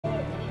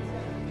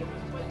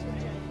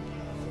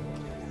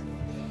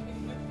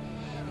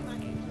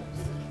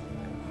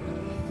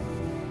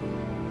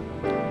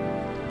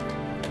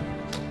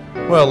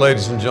Well,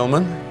 ladies and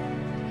gentlemen,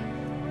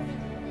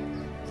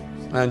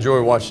 I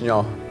enjoy watching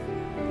y'all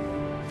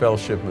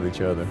fellowship with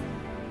each other.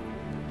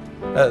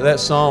 That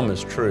psalm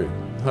is true.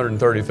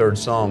 133rd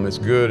Psalm, it's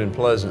good and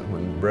pleasant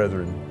when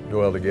brethren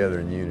dwell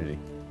together in unity.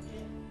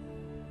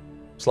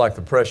 It's like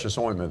the precious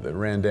ointment that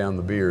ran down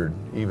the beard,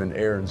 even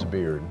Aaron's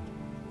beard,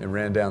 and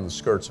ran down the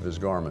skirts of his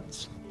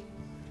garments.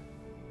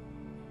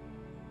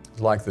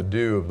 It's like the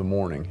dew of the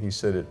morning. He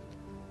said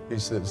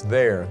it's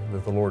there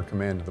that the Lord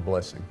commanded the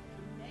blessing.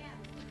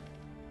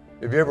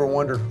 Have you ever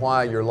wondered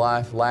why your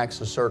life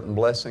lacks a certain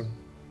blessing?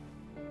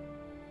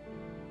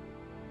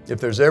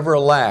 If there's ever a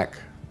lack,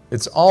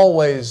 it's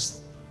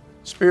always,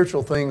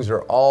 spiritual things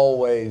are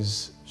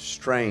always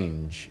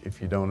strange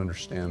if you don't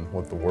understand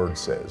what the Word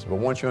says. But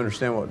once you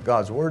understand what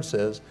God's Word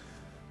says,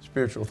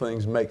 spiritual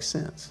things make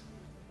sense.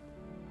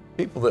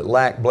 People that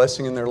lack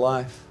blessing in their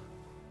life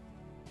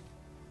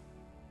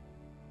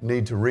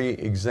need to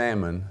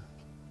re-examine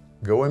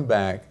going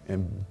back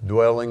and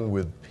dwelling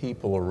with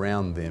people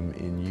around them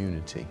in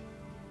unity.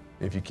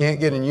 If you can't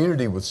get in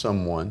unity with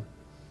someone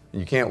and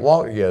you can't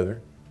walk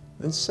together,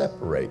 then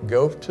separate.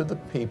 Go to the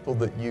people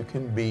that you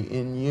can be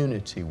in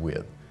unity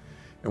with.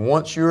 And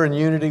once you're in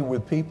unity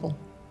with people,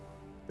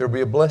 there'll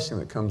be a blessing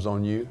that comes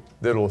on you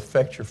that'll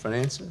affect your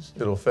finances.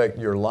 It'll affect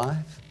your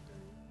life.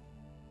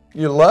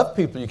 You love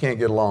people you can't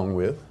get along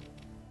with,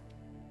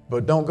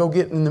 but don't go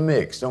get in the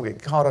mix. Don't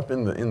get caught up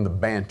in the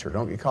banter.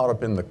 Don't get caught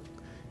up in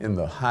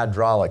the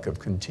hydraulic of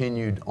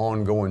continued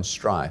ongoing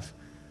strife.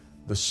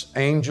 The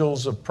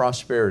angels of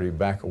prosperity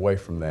back away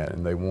from that,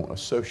 and they won't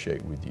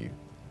associate with you.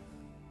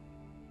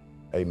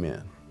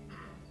 Amen.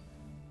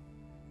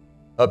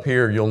 Up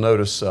here, you'll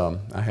notice I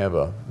have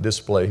a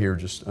display here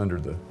just under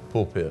the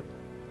pulpit,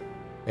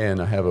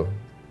 and I have a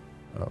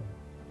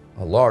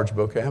large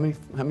bouquet. How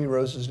many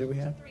roses do we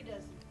have? 3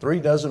 dozen. 3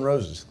 dozen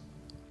roses.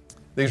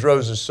 These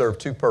roses serve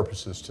 2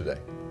 purposes today.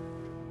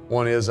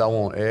 One is I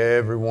want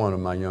every one of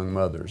my young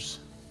mothers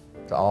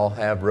to all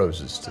have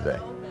roses today.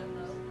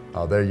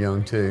 Oh, they're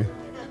young too.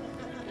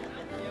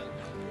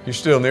 You're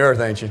still in the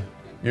earth, ain't you?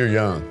 You're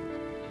young.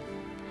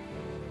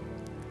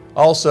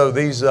 Also,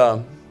 these,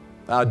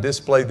 I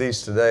displayed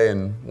these today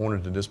and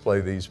wanted to display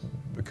these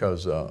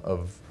because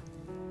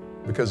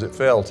it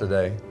fell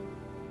today.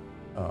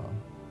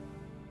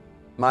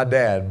 My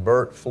dad,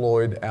 Bert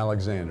Floyd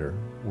Alexander,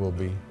 will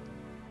be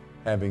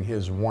having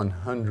his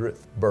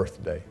 100th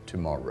birthday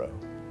tomorrow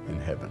in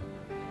heaven.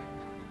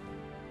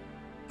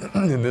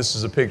 And this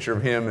is a picture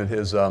of him at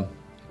his,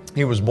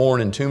 he was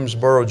born in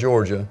Toomsboro,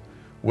 Georgia,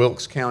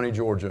 Wilkes County,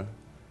 Georgia,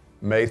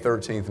 May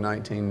 13th,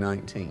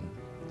 1919.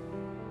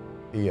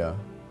 He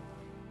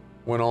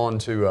went on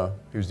to,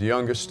 he was the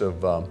youngest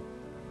of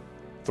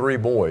 3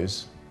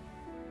 boys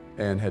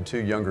and had 2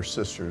 younger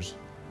sisters,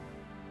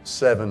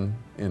 7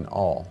 in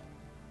all.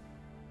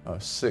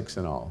 6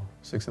 in all.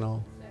 6 in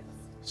all?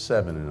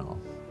 7 in all.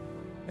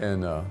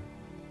 And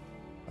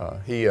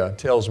he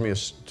told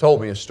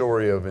me a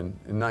story of in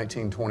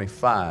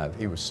 1925,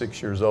 he was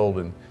 6 years old,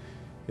 and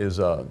his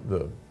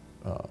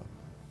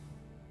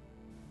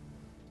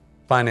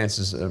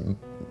finances,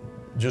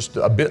 just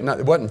a bit,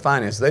 it wasn't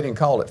finances, they didn't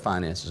call it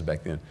finances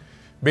back then.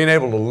 Being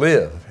able to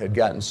live had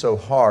gotten so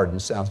hard in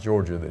South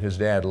Georgia that his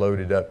dad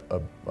loaded up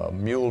a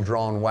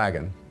mule-drawn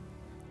wagon,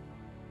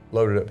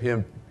 loaded up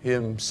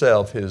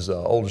himself, his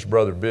oldest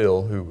brother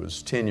Bill, who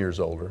was 10 years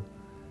older.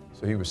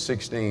 So he was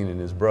 16, and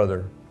his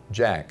brother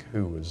Jack,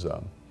 who was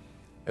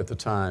at the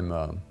time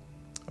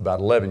about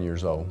 11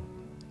 years old,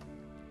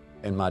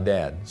 and my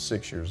dad,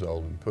 6 years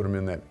old, and put him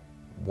in that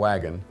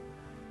wagon,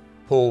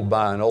 pulled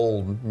by an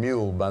old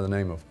mule by the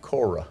name of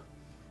Cora.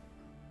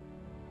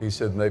 He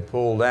said they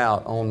pulled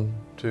out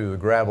onto the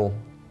gravel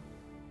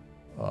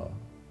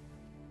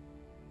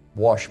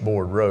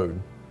washboard road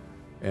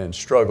and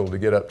struggled to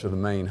get up to the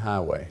main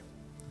highway.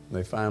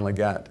 They finally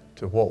got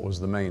to what was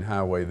the main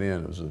highway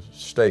then. It was a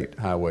state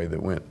highway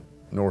that went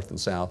north and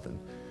south. And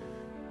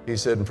he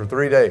said, and for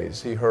 3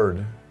 days he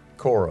heard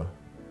Cora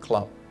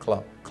clop,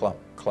 clop, clop,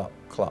 clop,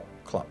 clop,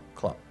 clop,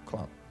 clop,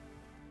 clop.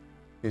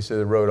 He said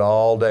they rode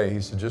all day. He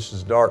said just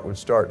as dark would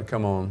start to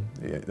come on,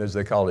 as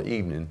they called it,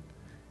 evening,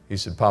 he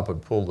said Papa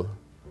would pull the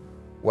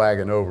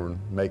wagon over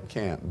and make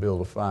camp,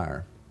 build a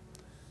fire,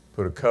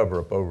 put a cover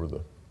up over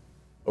the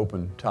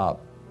open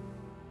top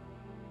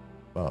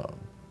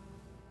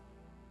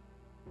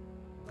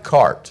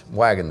cart,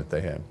 wagon that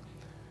they had.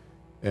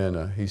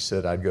 And he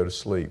said I'd go to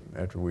sleep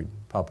after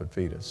Papa would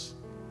feed us.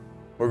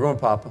 We're going,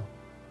 Papa.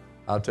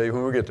 I'll tell you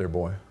when we get there,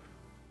 boy.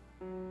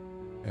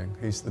 And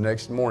the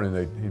next morning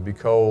he'd be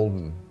cold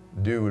and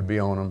dew would be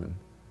on him. And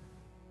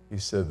he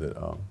said that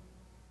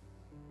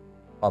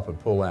Papa would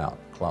pull out,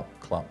 clop,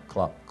 clop,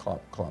 clop,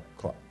 clop, clop,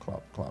 clop,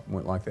 clop, clop.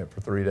 Went like that for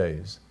 3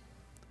 days.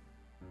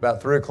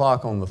 About 3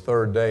 o'clock on the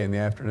 3rd day in the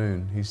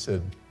afternoon, he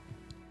said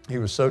he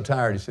was so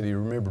tired, he said he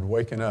remembered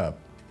waking up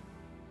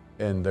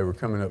and they were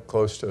coming up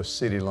close to a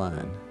city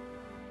line.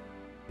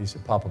 He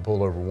said, Papa,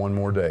 pull over one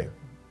more day.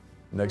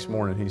 Next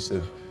morning, he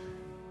said,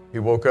 he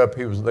woke up,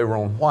 they were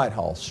on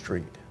Whitehall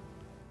Street,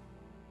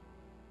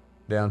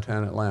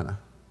 downtown Atlanta.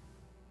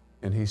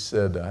 And he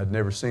said, I'd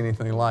never seen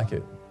anything like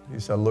it. He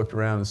said, I looked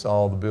around and saw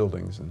all the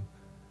buildings. And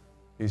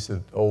he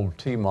said, old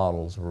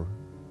T-models were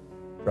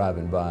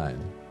driving by.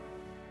 And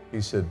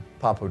he said,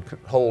 Papa would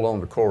hold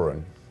on to Cora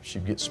and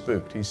she'd get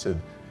spooked. He said,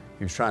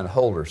 he was trying to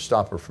hold her,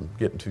 stop her from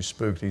getting too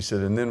spooked. He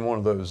said, and then one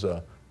of those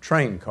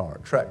trolley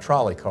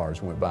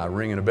cars went by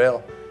ringing a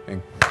bell,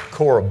 and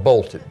Cora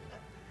bolted.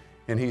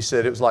 And he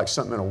said it was like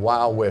something in a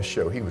Wild West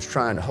show. He was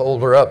trying to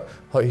hold her up.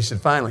 He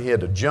said finally he had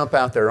to jump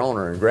out there on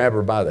her and grab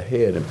her by the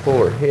head and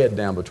pull her head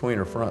down between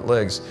her front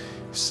legs,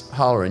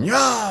 hollering,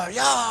 yeah,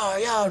 yeah,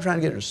 yeah, trying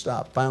to get her to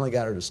stop. Finally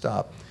got her to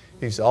stop.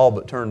 He said all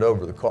but turned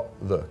over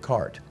the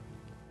cart.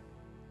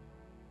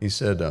 He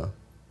said,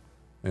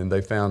 and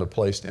they found a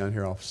place down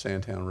here off of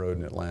Sandtown Road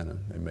in Atlanta.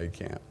 They made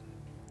camp.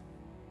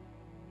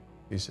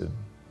 He said,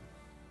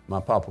 my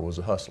papa was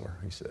a hustler,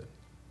 he said.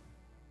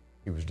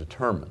 He was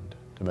determined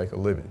to make a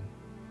living.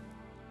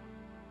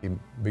 He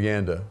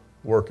began to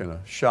work in a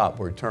shop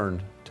where he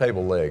turned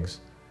table legs.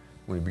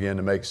 When he began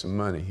to make some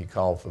money, he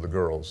called for the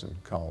girls and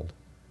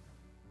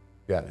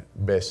got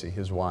Bessie,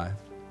 his wife,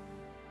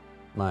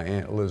 my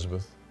Aunt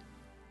Elizabeth,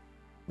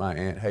 my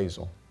Aunt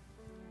Hazel,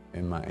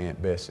 and my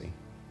Aunt Bessie,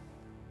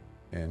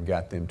 and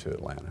got them to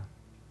Atlanta.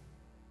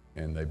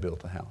 And they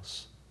built a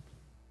house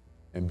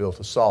and built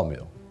a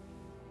sawmill.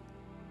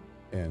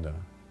 And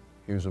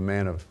he was a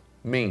man of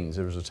means.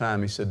 There was a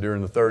time, he said,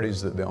 during the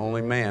 30s that the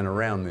only man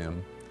around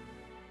them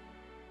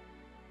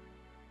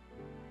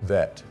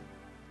that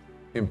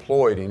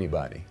employed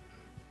anybody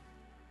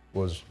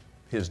was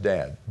his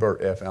dad,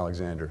 Bert F.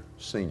 Alexander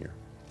Sr.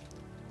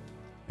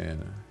 And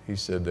he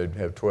said they'd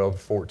have 12 to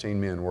 14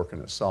 men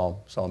working at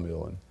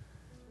sawmill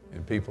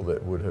and people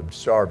that would have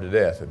starved to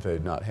death if they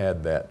had not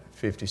had that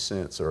 50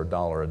 cents or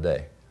 $1 a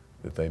day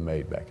that they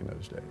made back in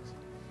those days.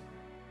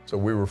 So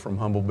we were from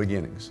humble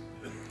beginnings.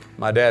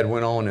 My dad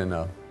went on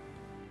and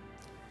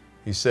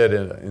he said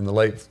in the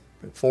late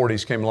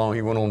 40s came along,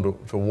 he went on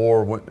to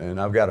war, and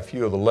I've got a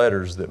few of the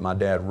letters that my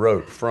dad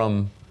wrote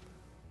from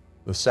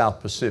the South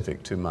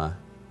Pacific to my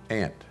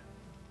aunt,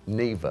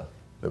 Neva,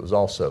 that was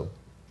also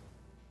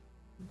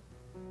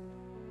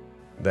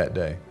that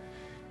day.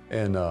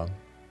 And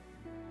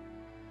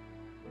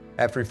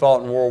after he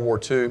fought in World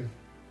War II,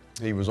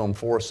 he was on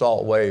 4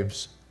 assault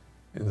waves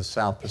in the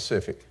South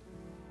Pacific.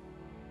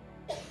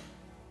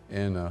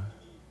 And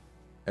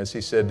as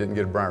he said, didn't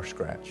get a briar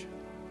scratch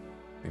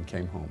and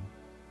came home.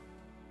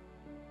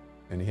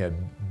 And he had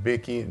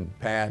Vicky and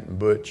Pat and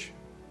Butch.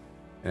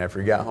 And after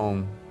he got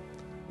home,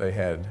 they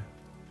had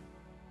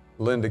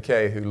Linda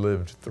Kay, who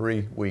lived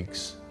 3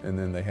 weeks, and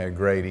then they had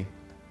Grady,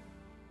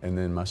 and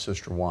then my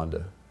sister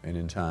Wanda. And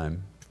in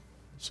time,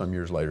 some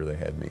years later, they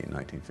had me in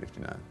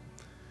 1959.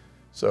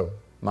 So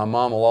my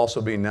mom will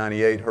also be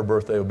 98. Her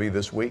birthday will be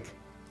this week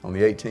on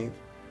the 18th.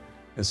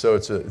 And so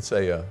it's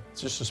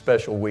just a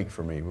special week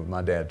for me with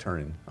my dad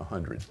turning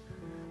 100.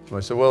 So I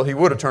said, well, he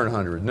would have turned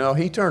 100. No,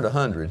 he turned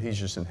 100. He's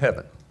just in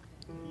heaven.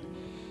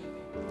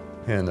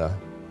 And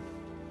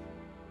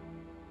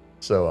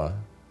so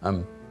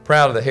I'm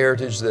proud of the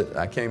heritage that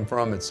I came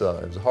from. It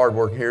was a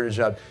hard-working heritage.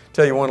 I'll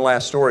tell you one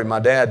last story. My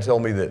dad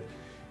told me that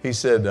he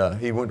said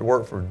he went to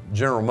work for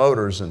General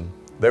Motors, and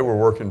they were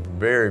working for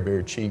very,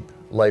 very cheap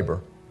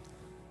labor.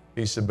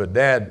 He said, but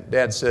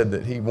Dad said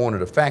that he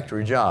wanted a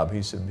factory job.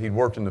 He said he'd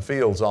worked in the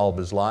fields all of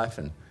his life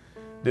and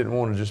didn't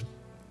want to just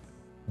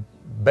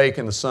bake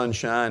in the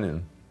sunshine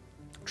and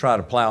try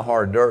to plow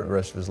hard dirt the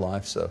rest of his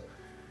life. So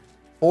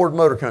Ford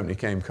Motor Company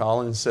came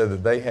calling and said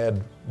that they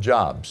had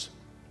jobs.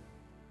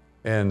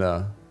 And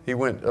he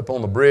went up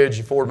on the bridge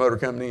at Ford Motor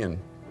Company, and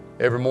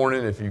every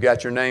morning if you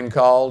got your name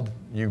called,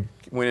 you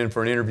went in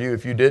for an interview.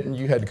 If you didn't,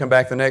 you had to come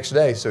back the next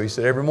day. So he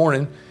said every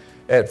morning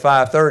at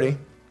 5:30,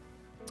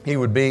 he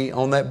would be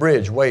on that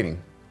bridge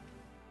waiting.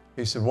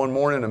 He said one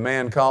morning a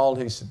man called.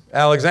 He said,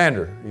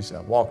 Alexander. He said,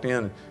 I walked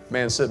in, a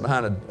man sitting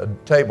behind a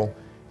table.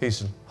 He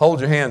said, hold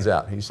your hands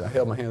out. He said, I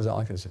held my hands out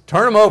like this. He said,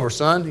 turn them over,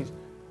 son.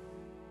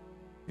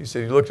 He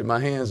said, he looked at my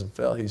hands and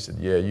felt. He said,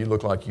 yeah, you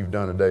look like you've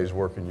done a day's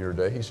work in your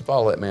day. He said,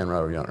 follow that man right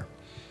over yonder.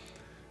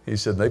 He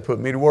said, they put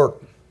me to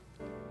work.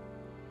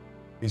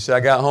 He said,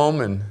 I got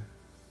home and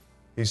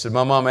he said,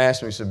 my mom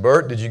asked me, he said,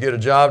 Bert, did you get a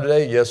job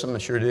today? Yes, I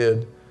sure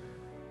did.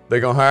 They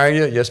gonna hire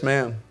you? Yes,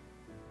 ma'am.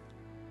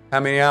 How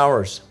many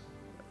hours?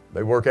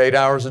 They work 8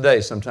 hours a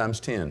day, sometimes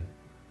 10.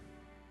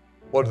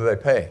 What do they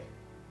pay?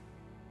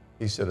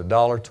 He said,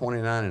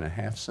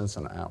 $1.29.5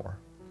 an hour.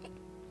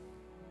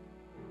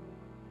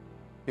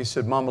 He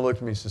said, Mama looked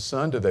at me and said,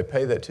 son, do they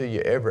pay that to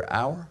you every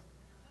hour?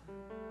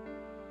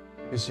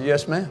 He said,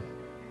 yes, ma'am.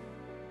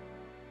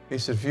 He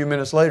said, a few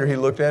minutes later, he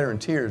looked at her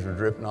and tears were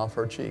dripping off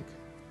her cheek.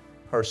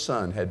 Her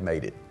son had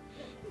made it.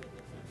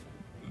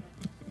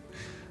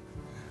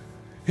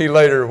 He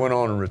later went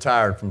on and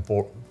retired from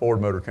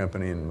Ford Motor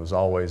Company and was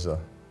always a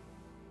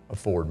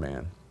Ford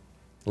man.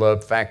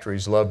 Loved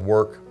factories, loved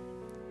work,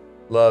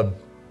 loved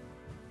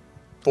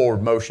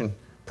forward motion.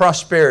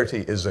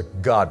 Prosperity is a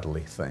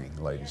godly thing,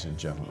 ladies and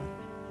gentlemen.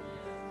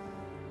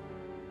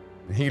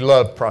 He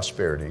loved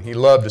prosperity. He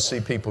loved to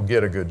see people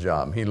get a good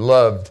job. He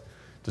loved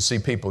to see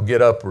people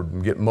get upward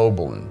and get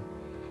mobile and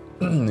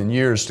in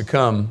years to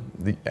come,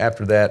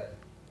 after that,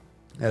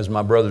 as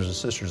my brothers and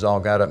sisters all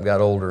got up and got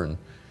older, and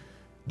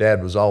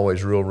Dad was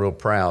always real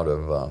proud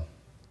of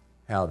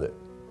how that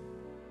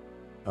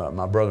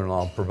my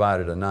brother-in-law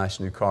provided a nice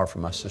new car for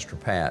my sister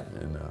Pat,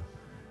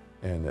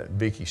 and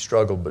Vicki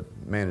struggled but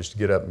managed to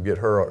get up and get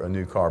her a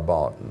new car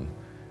bought,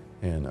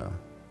 and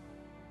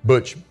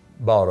Butch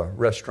bought a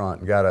restaurant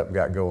and got up and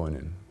got going,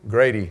 and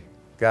Grady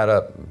got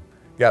up and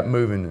got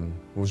moving and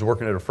was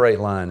working at a freight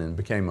line and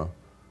became a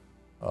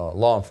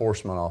law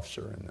enforcement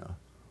officer, and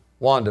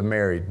Wanda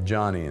married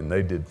Johnny, and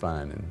they did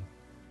fine,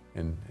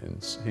 and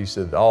he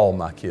said all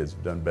my kids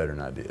have done better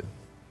than I did.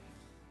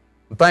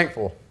 I'm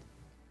thankful.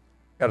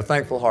 Got a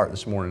thankful heart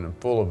this morning. I'm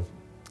full of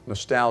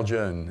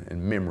nostalgia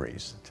and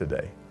memories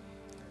today.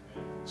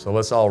 So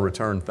let's all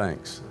return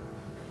thanks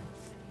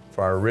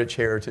for our rich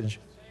heritage,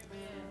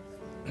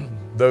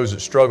 those that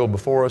struggled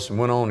before us and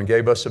went on and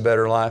gave us a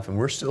better life, and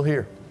we're still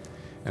here,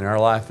 and our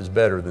life is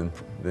better than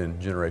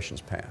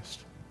generations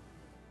past.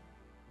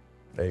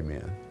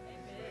 Amen.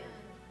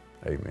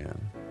 Amen.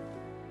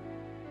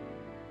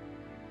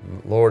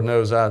 Lord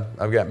knows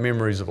I've got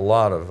memories of a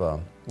lot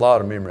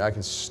of memory. I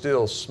can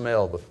still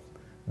smell the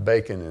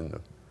bacon and the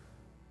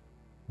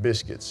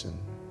biscuits, and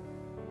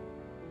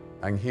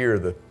I can hear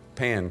the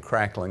pan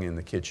crackling in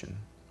the kitchen.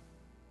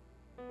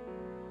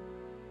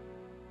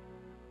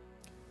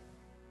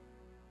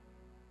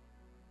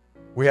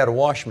 We had a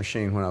wash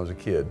machine when I was a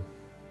kid.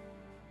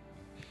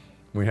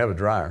 We'd have a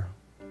dryer.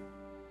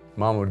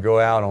 Mom would go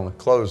out on the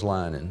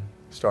clothesline and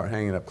start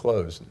hanging up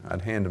clothes.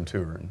 I'd hand them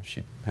to her, and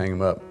she'd hang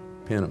them up,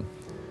 pin them.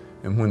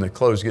 And when the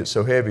clothes get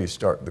so heavy,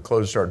 the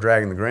clothes start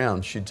dragging the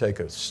ground, she'd take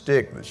a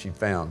stick that she'd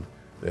found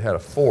that had a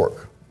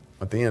fork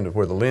at the end of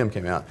where the limb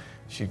came out.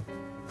 She'd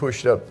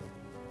push it up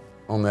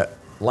on that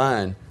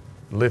line,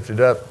 lift it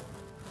up,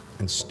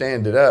 and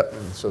stand it up,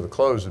 and so the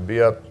clothes would be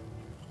up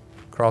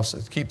across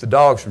it, keep the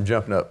dogs from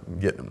jumping up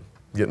and getting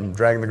them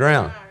dragging the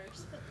ground.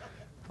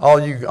 All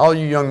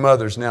you young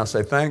mothers now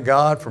say, thank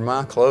God for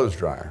my clothes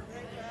dryer.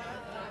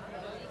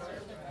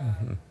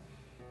 Mm-hmm.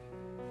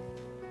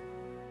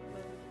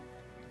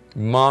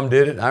 Mom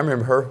did it. I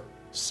remember her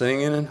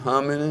singing and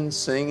humming and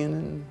singing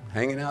and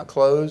hanging out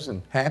clothes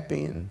and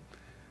happy and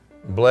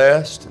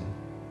blessed. And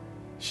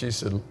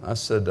I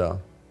said,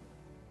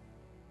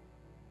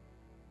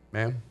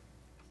 ma'am,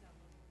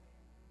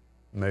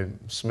 maybe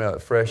smell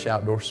it, fresh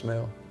outdoor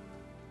smell.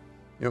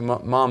 You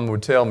know, Mom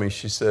would tell me,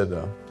 she said,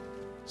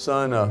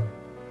 son,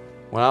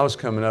 when I was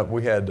coming up,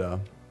 we had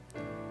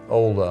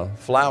old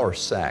flour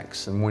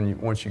sacks, and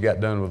once you got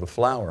done with the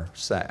flour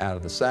sack out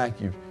of the sack,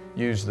 you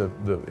used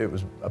it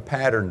was a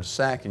patterned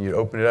sack, and you'd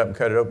open it up and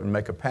cut it open and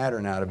make a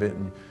pattern out of it.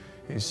 And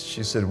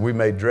she said we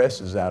made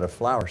dresses out of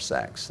flour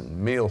sacks and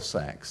meal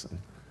sacks and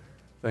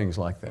things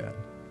like that.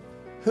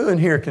 Who in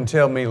here can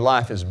tell me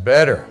life is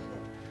better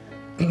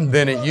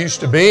than it used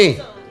to be?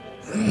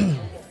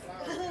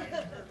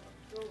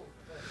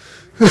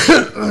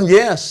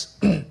 Yes.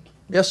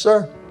 Yes,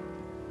 sir.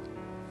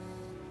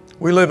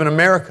 We live in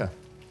America,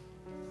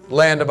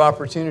 land of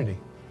opportunity,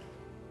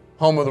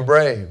 home of the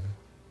brave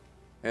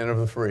and of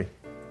the free.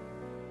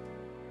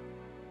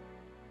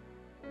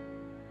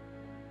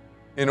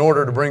 In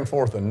order to bring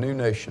forth a new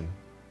nation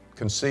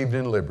conceived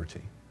in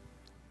liberty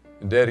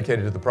and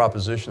dedicated to the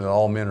proposition that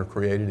all men are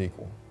created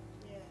equal.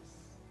 Yes.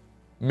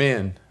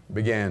 Men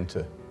began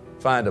to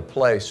find a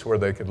place where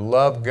they could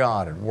love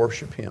God and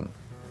worship Him.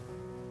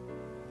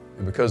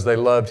 And because they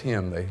loved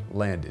Him, they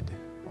landed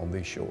on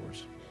these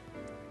shores.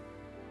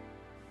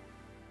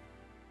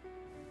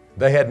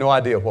 They had no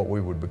idea what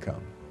we would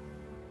become.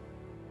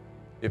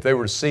 If they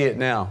were to see it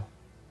now,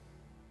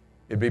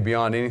 it'd be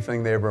beyond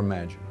anything they ever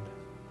imagined.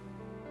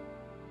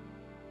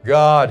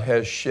 God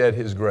has shed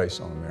His grace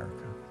on America.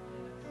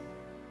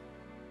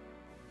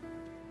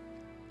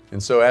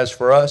 And so as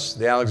for us,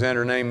 the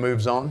Alexander name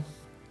moves on.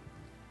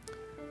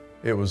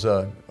 It was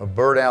a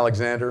Bert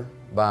Alexander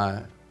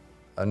by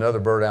another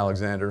Bert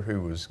Alexander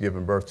who was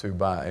given birth to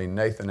by a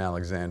Nathan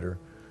Alexander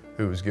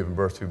who was given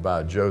birth to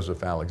by a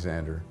Joseph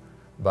Alexander,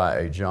 by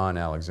a John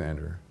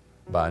Alexander,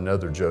 by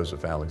another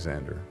Joseph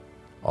Alexander,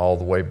 all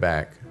the way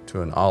back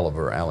to an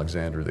Oliver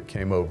Alexander that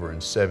came over in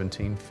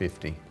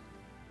 1750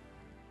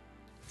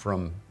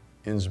 from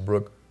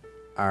Innsbruck,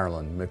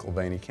 Ireland,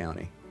 McIlvaney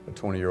County, a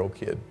 20-year-old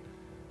kid,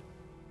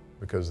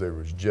 because there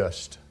was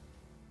just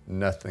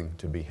nothing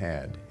to be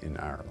had in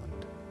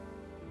Ireland.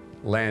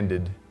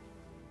 Landed,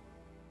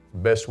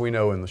 best we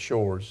know, in the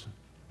shores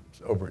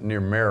over near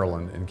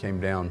Maryland, and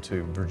came down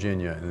to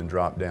Virginia and then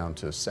dropped down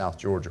to South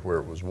Georgia where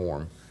it was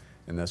warm.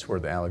 And that's where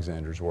the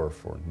Alexanders were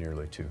for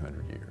nearly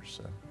 200 years.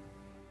 So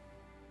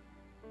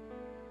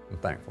I'm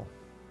thankful,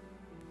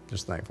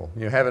 just thankful.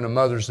 You know, having a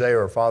Mother's Day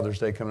or a Father's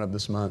Day coming up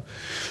this month,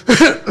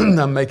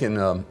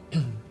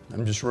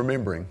 I'm just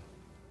remembering.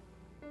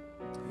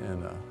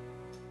 And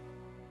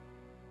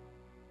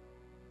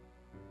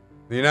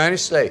the United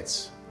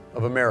States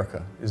of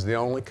America is the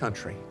only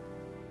country.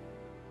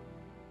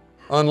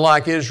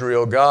 Unlike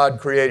Israel, God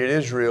created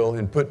Israel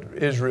and put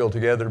Israel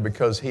together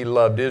because He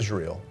loved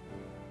Israel.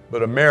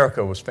 But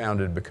America was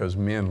founded because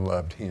men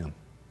loved him.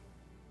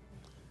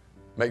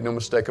 Make no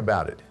mistake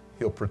about it,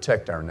 he'll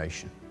protect our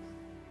nation.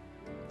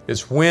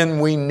 It's when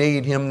we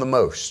need him the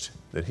most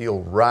that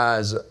he'll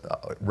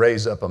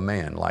raise up a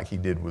man like he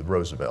did with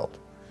Roosevelt.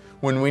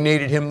 When we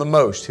needed him the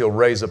most, he'll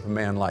raise up a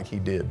man like he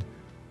did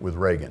with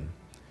Reagan.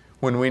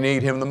 When we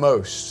need him the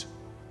most,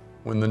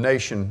 when the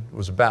nation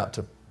was about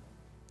to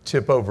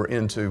tip over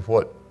into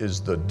what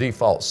is the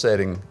default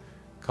setting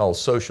called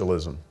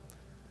socialism,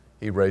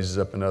 he raises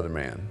up another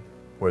man.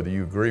 Whether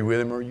you agree with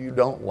him or you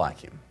don't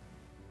like him,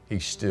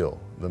 he's still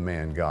the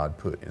man God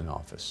put in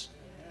office.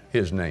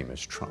 His name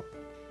is Trump.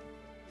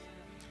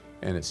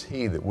 And it's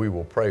he that we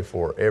will pray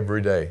for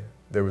every day.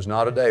 There was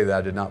not a day that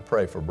I did not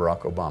pray for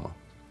Barack Obama.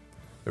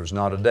 There was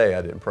not a day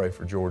I didn't pray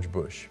for George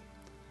Bush.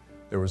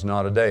 There was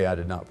not a day I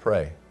did not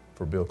pray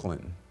for Bill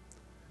Clinton.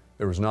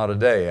 There was not a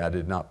day I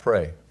did not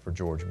pray for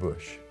George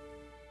Bush.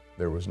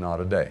 There was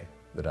not a day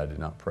that I did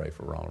not pray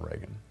for Ronald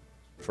Reagan,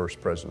 first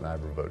president I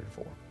ever voted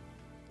for.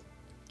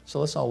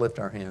 So let's all lift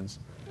our hands.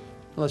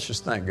 Let's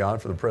just thank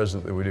God for the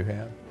president that we do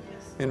have.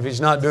 And if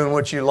he's not doing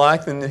what you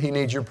like, then he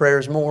needs your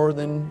prayers more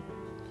than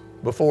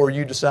before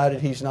you decided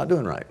he's not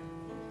doing right.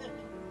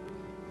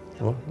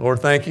 Well, Lord,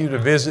 thank you to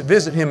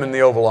visit him in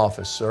the Oval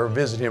Office, sir.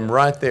 Visit him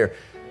right there.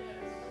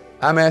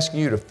 I'm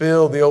asking you to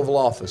fill the Oval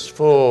Office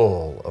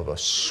full of a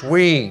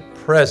sweet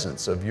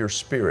presence of your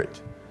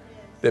Spirit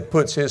that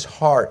puts his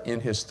heart in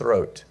his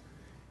throat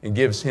and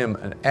gives him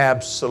an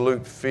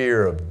absolute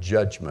fear of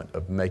judgment,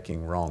 of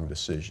making wrong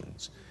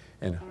decisions,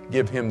 and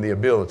give him the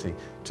ability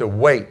to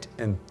wait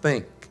and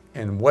think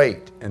and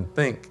wait and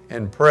think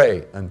and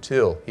pray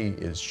until he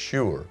is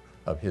sure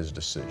of his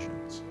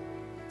decisions.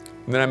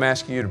 And then I'm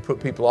asking you to put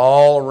people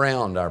all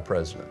around our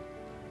president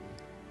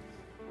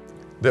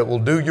that will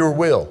do your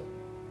will.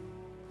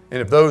 And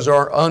if those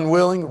are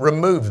unwilling,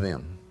 remove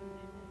them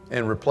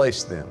and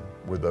replace them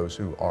with those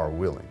who are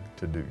willing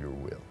to do your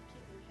will.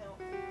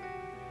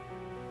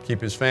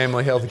 Keep his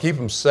family healthy. Keep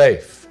him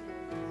safe.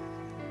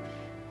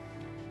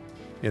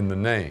 In the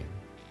name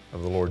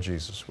of the Lord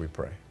Jesus, we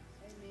pray.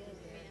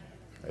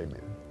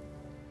 Amen.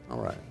 All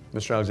right.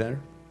 Mr. Alexander?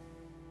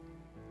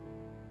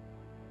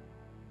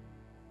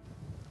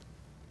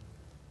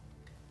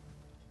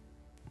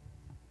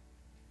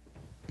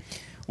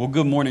 Well,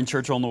 good morning,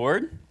 Church on the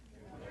Word.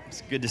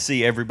 It's good to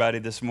see everybody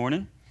this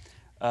morning.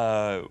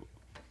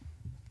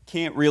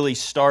 Can't really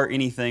start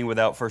anything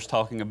without first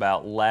talking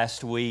about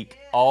last week,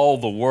 all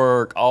the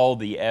work, all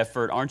the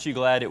effort. Aren't you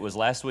glad it was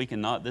last week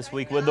and not this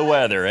week with the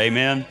weather?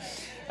 Amen.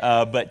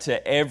 But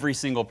to every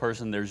single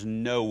person, there's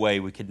no way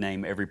we could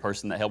name every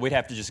person that helped. We'd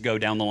have to just go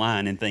down the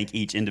line and thank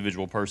each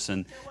individual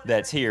person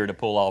that's here to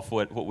pull off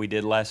what we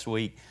did last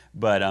week.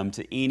 But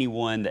to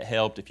anyone that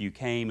helped, if you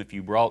came, if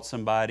you brought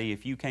somebody,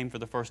 if you came for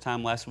the first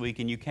time last week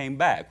and you came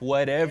back,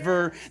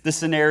 whatever the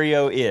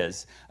scenario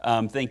is,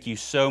 thank you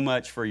so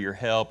much for your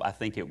help. I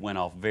think it went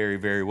off very,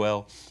 very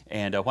well.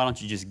 And why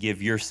don't you just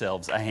give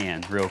yourselves a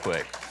hand real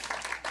quick.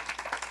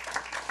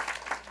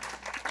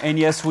 And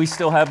yes, we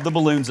still have the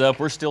balloons up.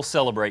 We're still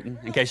celebrating,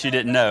 in case you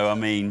didn't know. I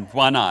mean,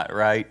 why not,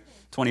 right?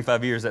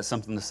 25 years, that's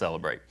something to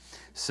celebrate.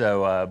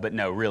 So, but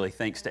no, really,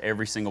 thanks to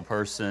every single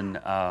person.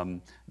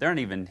 They aren't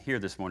even here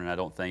this morning, I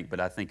don't think,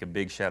 but I think a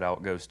big shout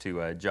out goes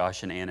to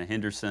Josh and Anna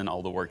Henderson,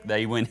 all the work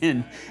they went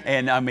in.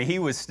 And I mean, he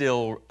was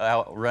still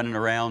out running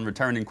around,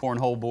 returning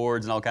cornhole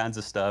boards and all kinds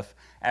of stuff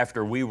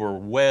after we were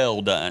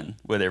well done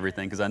with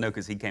everything,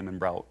 because he came and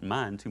brought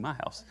mine to my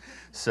house.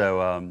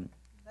 So,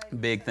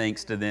 big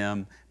thanks to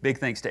them. Big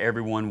thanks to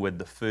everyone with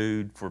the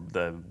food for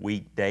the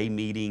weekday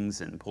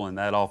meetings and pulling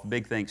that off.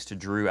 Big thanks to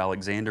Drew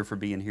Alexander for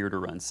being here to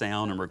run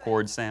sound and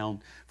record sound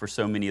for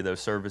so many of those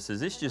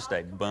services. It's just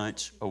a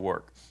bunch of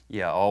work.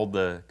 Yeah, all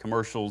the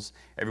commercials,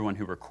 everyone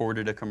who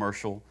recorded a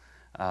commercial.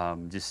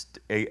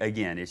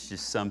 Again, it's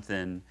just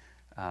something,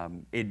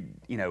 and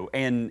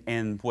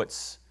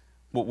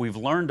what we've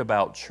learned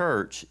about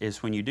church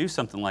is when you do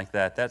something like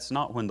that, that's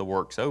not when the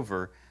work's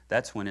over,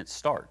 that's when it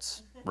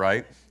starts,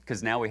 right?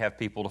 Because now we have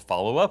people to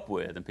follow up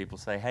with, and people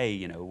say,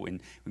 hey,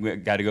 we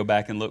got to go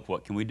back and look,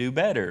 what can we do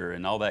better,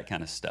 and all that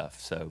kind of stuff.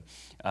 So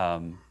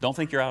don't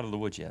think you're out of the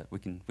woods yet. We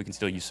can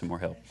still use some more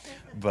help.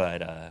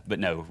 But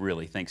no,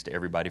 really, thanks to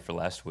everybody for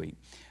last week.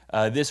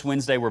 This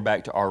Wednesday, we're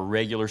back to our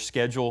regular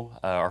schedule.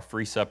 Our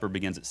free supper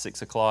begins at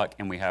 6 o'clock,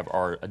 and we have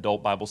our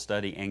adult Bible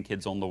study and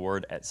Kids on the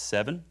Word at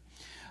 7.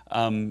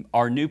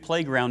 Our new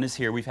playground is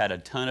here. We've had a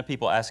ton of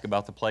people ask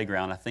about the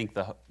playground. I think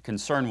the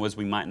concern was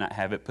we might not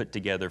have it put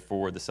together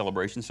for the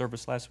celebration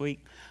service last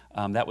week.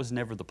 That was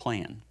never the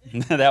plan.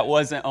 That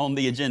wasn't on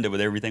the agenda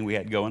with everything we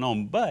had going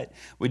on, but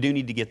we do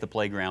need to get the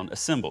playground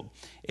assembled.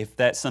 If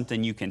that's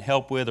something you can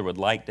help with or would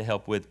like to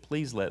help with,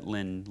 please let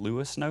Lynn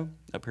Lewis know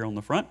up here on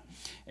the front,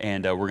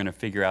 and we're going to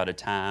figure out a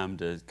time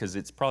because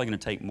it's probably going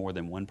to take more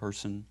than one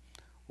person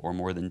or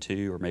more than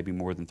two or maybe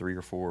more than 3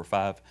 or 4 or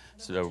 5.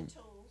 So.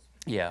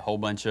 Yeah, a whole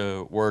bunch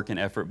of work and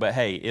effort, but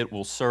hey, it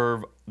will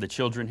serve the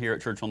children here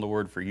at Church on the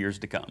Word for years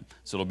to come,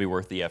 so it'll be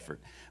worth the effort.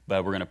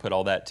 But we're going to put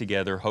all that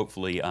together,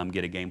 hopefully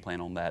get a game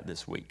plan on that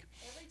this week.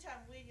 Every time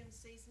William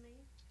sees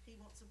me, he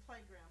wants a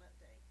playground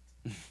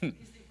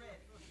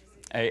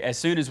As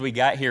soon as we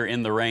got here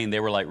in the rain,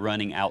 they were like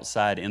running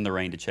outside in the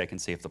rain to check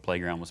and see if the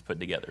playground was put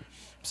together.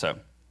 So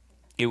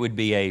it would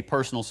be a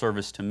personal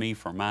service to me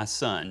for my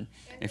son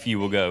if you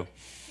will go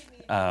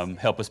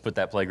help us put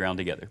that playground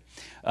together.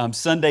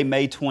 Sunday,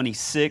 May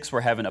 26th,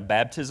 we're having a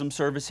baptism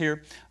service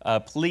here.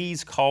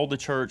 Please call the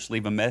church,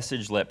 leave a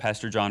message, let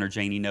Pastor John or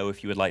Janie know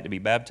if you would like to be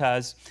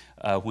baptized.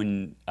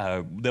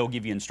 They'll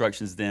give you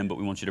instructions then, but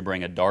we want you to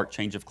bring a dark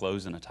change of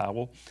clothes and a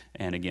towel.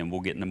 And again,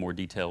 we'll get into more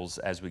details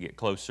as we get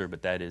closer,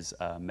 but that is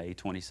May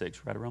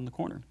 26th, right around the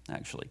corner,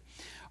 actually.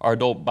 Our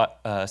adult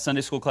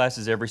Sunday school class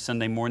is every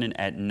Sunday morning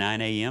at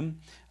 9 a.m.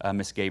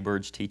 Miss Gay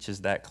Burge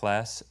teaches that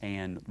class,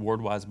 and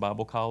Wardwise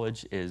Bible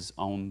College is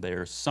on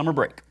their summer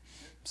break.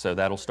 So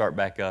that'll start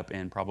back up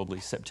in probably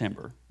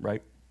September,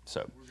 right? So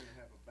we're going to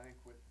have a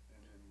banquet,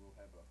 and then we'll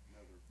have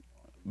another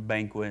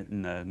banquet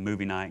and a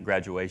movie night,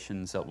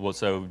 graduation.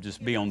 So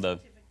just be on the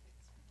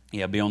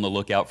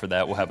lookout for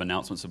that. We'll have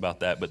announcements about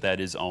that, but that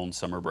is on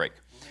summer break.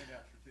 We'll hand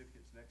out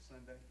certificates next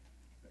Sunday.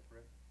 Is that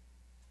correct?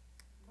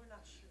 We're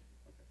not sure.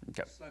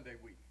 Okay. Sunday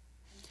week.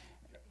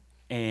 Okay.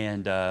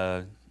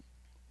 And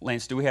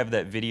Lance, do we have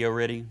that video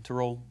ready to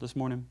roll this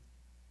morning?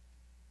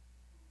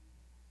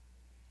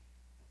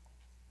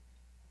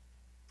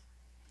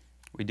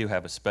 We do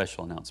have a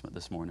special announcement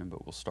this morning,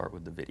 but we'll start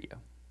with the video.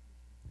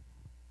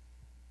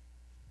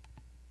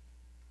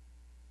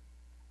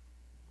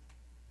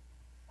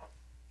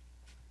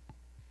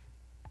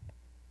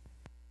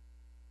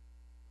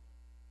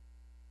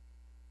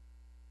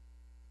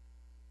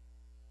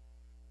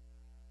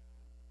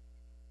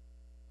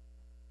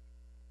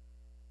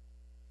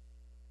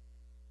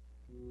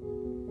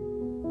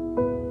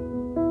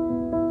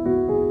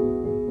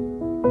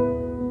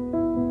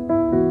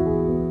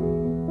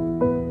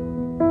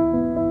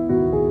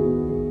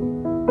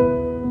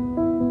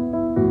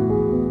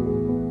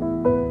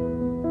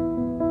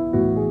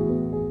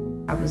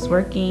 I was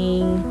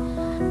working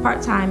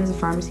part-time as a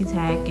pharmacy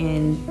tech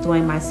and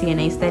doing my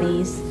CNA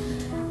studies.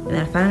 And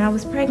then I found out I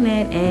was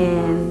pregnant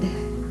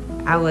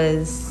and I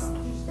was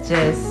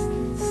just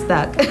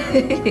stuck.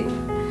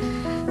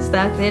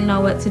 Stuck, didn't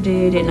know what to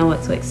do, didn't know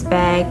what to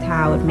expect,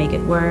 how I would make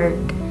it work.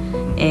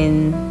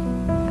 And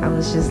I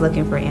was just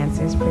looking for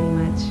answers pretty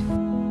much.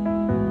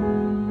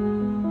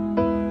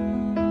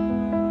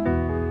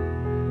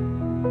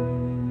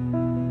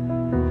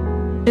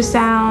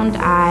 Ultrasound,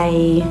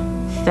 I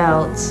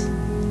felt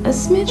a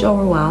smidge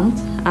overwhelmed,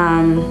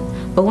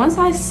 but once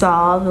I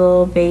saw the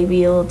little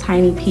baby, little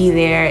tiny pea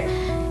there,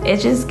 it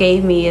just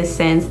gave me a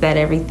sense that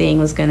everything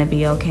was going to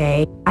be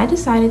okay. I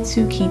decided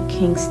to keep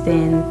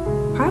Kingston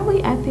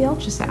probably at the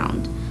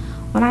ultrasound.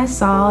 When I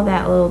saw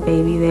that little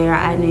baby there,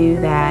 I knew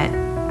that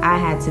I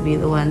had to be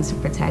the one to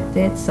protect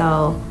it,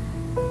 so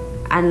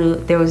I knew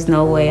there was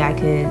no way I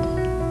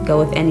could go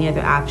with any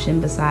other option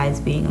besides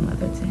being a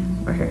mother to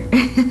him or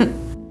her.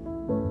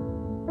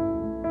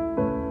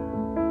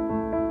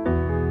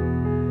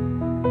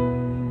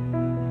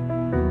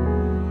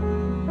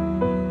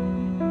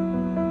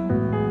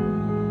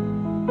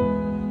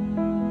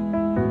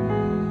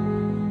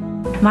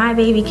 My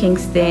baby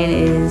Kingston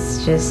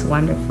is just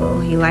wonderful.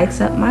 He lights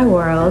up my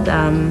world.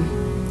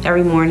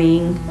 Every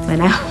morning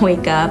when I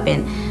wake up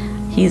and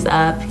he's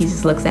up, he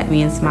just looks at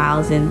me and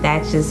smiles, and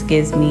that just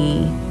gives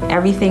me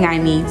everything I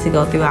need to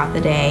go throughout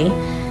the day.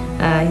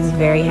 He's a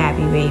very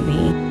happy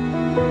baby.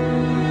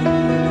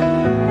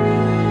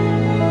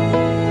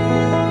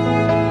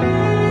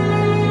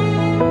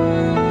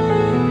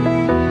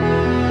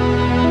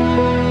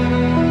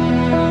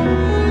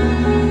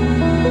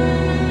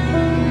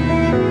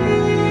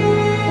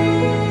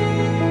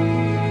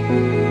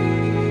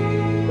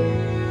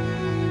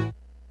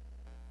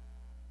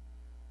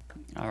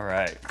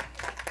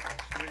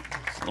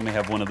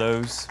 One of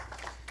those.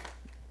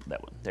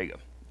 That one. There you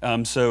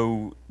go.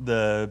 So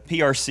the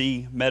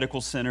PRC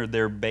Medical Center,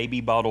 their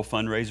baby bottle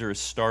fundraiser is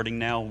starting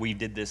now. We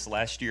did this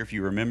last year, if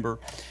you remember.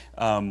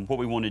 What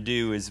we want to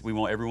do is we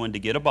want everyone to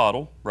get a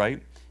bottle,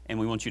 right? And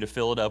we want you to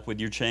fill it up with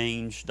your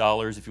change,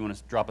 dollars. If you want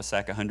to drop a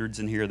sack of hundreds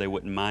in here, they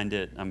wouldn't mind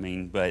it. I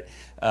mean, but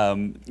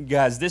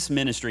guys, this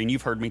ministry, and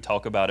you've heard me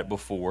talk about it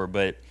before,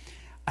 but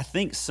I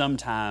think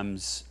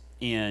sometimes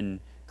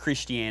in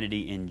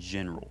Christianity in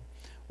general,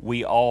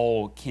 we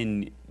all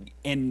can,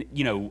 and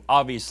you know,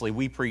 obviously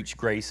we preach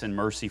grace and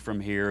mercy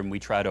from here and we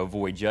try to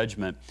avoid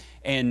judgment,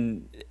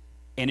 and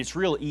it's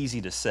real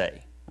easy to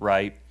say,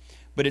 right?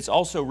 But it's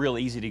also real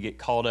easy to get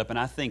caught up, and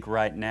I think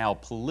right now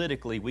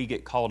politically we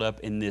get caught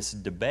up in this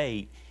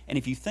debate, and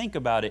if you think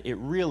about it, it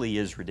really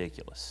is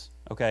ridiculous,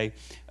 okay?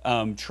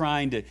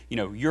 Trying to, you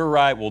know, you're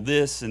right, well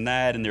this and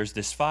that, and there's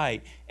this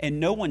fight, and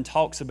no one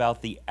talks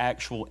about the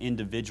actual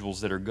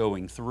individuals that are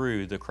going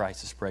through the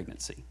crisis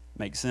pregnancy.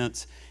 Make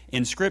sense?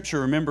 In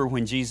Scripture, remember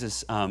when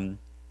Jesus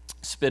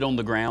spit on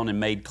the ground and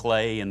made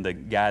clay, and the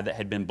guy that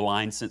had been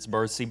blind since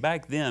birth? See,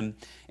 back then,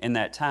 in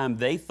that time,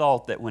 they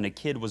thought that when a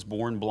kid was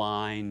born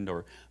blind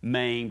or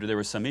maimed or there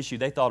was some issue,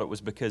 they thought it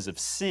was because of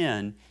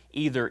sin,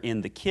 either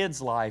in the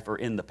kid's life or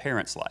in the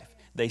parent's life.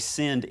 they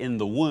sinned in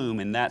the womb,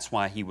 and that's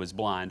why he was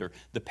blind. Or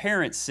the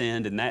parents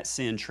sinned, and that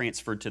sin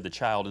transferred to the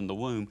child in the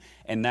womb,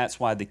 and that's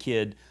why the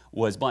kid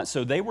was blind.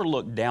 So they were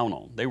looked down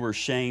on. They were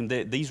shamed.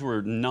 These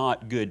were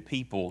not good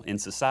people in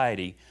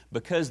society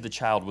because the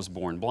child was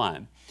born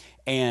blind.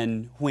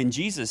 And when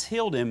Jesus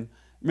healed him,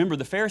 remember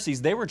the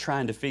Pharisees, they were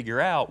trying to figure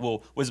out,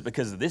 well, was it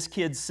because of this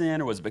kid's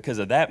sin or was it because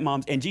of that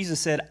mom's? And Jesus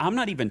said, I'm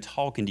not even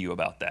talking to you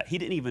about that. He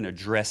didn't even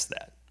address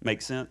that.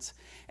 Make sense?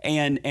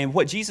 And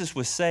what Jesus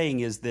was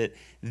saying is that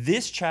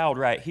this child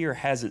right here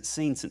hasn't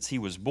seen since he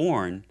was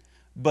born,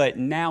 but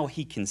now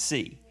he can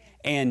see.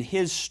 And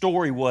his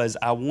story was,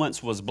 I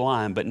once was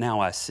blind, but now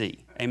I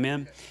see.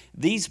 Amen?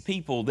 These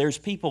people, there's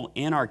people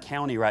in our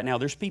county right now,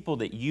 there's people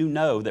that you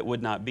know that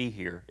would not be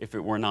here if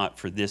it were not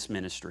for this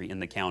ministry in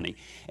the county.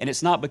 And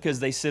it's not because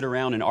they sit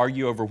around and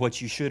argue over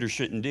what you should or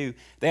shouldn't do.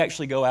 They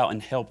actually go out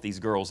and help these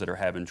girls that are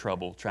having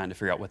trouble trying to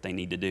figure out what they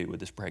need to do with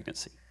this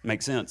pregnancy.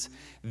 Make sense?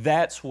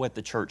 That's what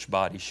the church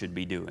body should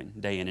be doing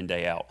day in and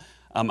day out.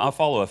 I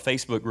follow a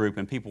Facebook group,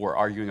 and people were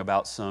arguing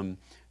about some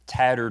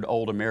tattered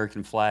old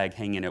American flag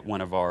hanging at one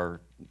of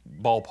our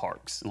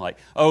ballparks. Like,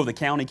 oh, the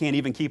county can't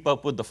even keep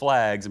up with the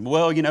flags. And,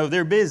 well, you know,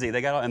 they're busy.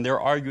 And they're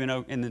arguing.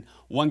 And then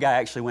one guy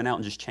actually went out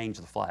and just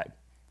changed the flag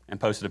and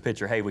posted a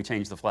picture. Hey, we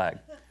changed the flag.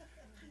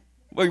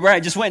 Well,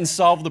 right, just went and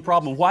solved the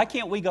problem. Why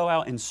can't we go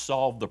out and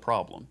solve the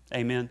problem?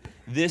 Amen.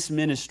 This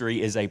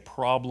ministry is a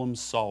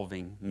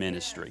problem-solving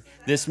ministry.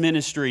 This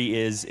ministry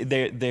is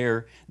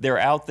they're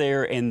out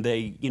there, and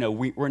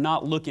we're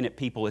not looking at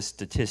people as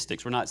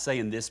statistics. We're not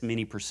saying this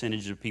many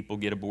percentage of people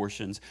get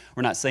abortions.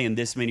 We're not saying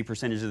this many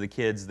percentage of the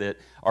kids that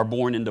are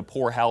born into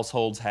poor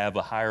households have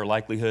a higher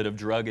likelihood of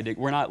drug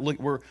addiction.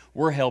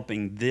 We're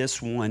helping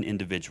this one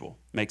individual.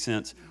 Make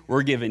sense?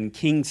 We're giving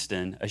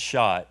Kingston a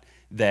shot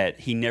that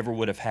he never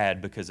would have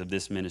had because of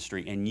this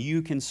ministry. And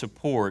you can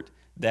support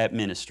that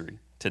ministry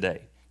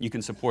today. You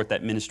can support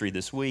that ministry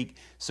this week.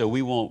 So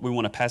we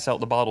want to pass out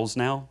the bottles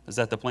now. Is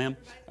that the plan?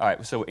 All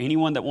right, so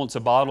anyone that wants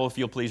a bottle, if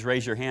you'll please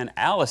raise your hand.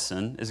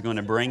 Allison is going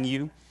to bring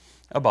you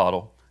a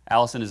bottle.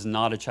 Allison is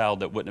not a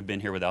child that wouldn't have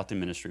been here without the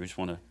ministry. We just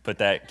want to put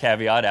that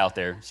caveat out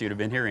there. She would have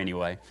been here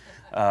anyway.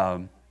 But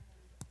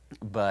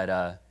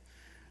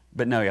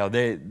no, y'all,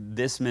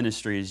 this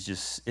ministry is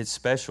just, it's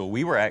special.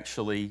 We were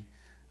actually...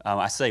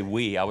 I say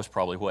we, I was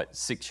probably,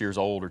 6 years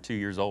old or 2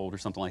 years old or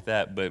something like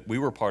that, but we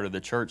were part of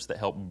the church that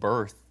helped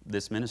birth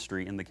this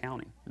ministry in the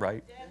county,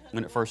 right,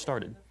 when it first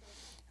started.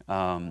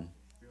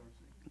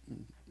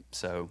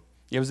 So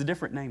it was a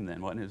different name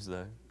then, wasn't it? It was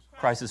the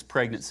Crisis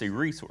Pregnancy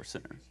Resource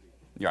Center.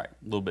 Right,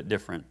 a little bit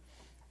different,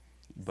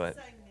 but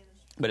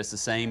it's the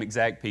same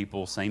exact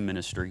people, same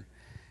ministry,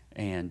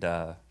 and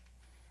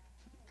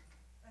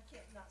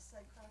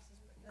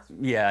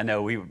yeah, I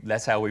know.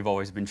 That's how we've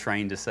always been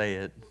trained to say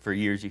it. For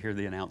years, you hear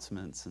the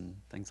announcements and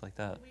things like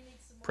that.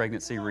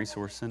 Pregnancy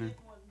Resource Center.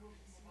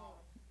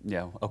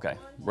 Yeah, okay.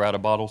 We're out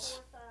of bottles.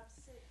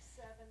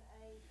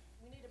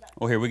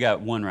 Well, here, we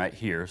got one right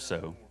here.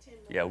 So,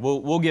 yeah,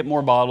 we'll get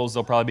more bottles.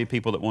 There'll probably be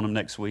people that want them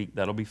next week.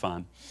 That'll be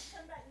fine.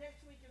 Come back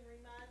next week and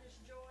remind us.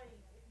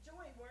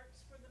 Joy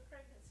works for the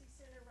pregnancy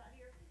center right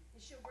here,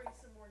 and she'll bring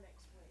some more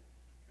next week.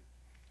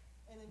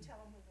 And then tell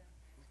them who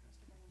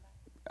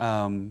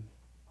they're.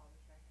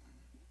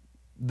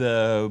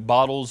 The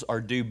bottles are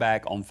due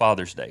back on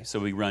Father's Day. So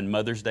we run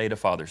Mother's Day to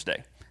Father's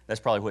Day. That's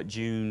probably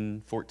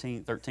June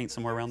 14th, 13th,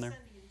 somewhere around there?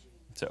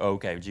 So,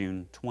 okay,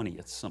 June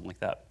 20th, something like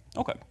that.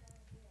 Okay.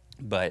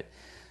 But,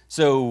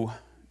 so,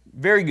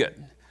 very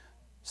good.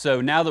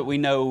 So now that we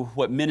know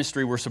what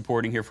ministry we're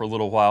supporting here for a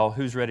little while,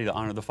 who's ready to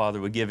honor the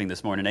Father with giving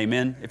this morning?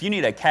 Amen. If you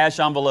need a cash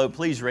envelope,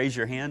 please raise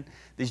your hand.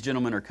 These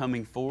gentlemen are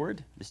coming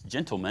forward. This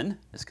gentleman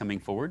is coming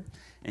forward,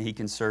 and he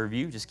can serve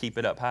you. Just keep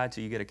it up high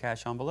till you get a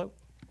cash envelope,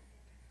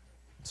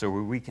 so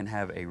we can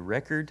have a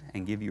record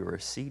and give you a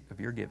receipt of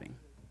your giving.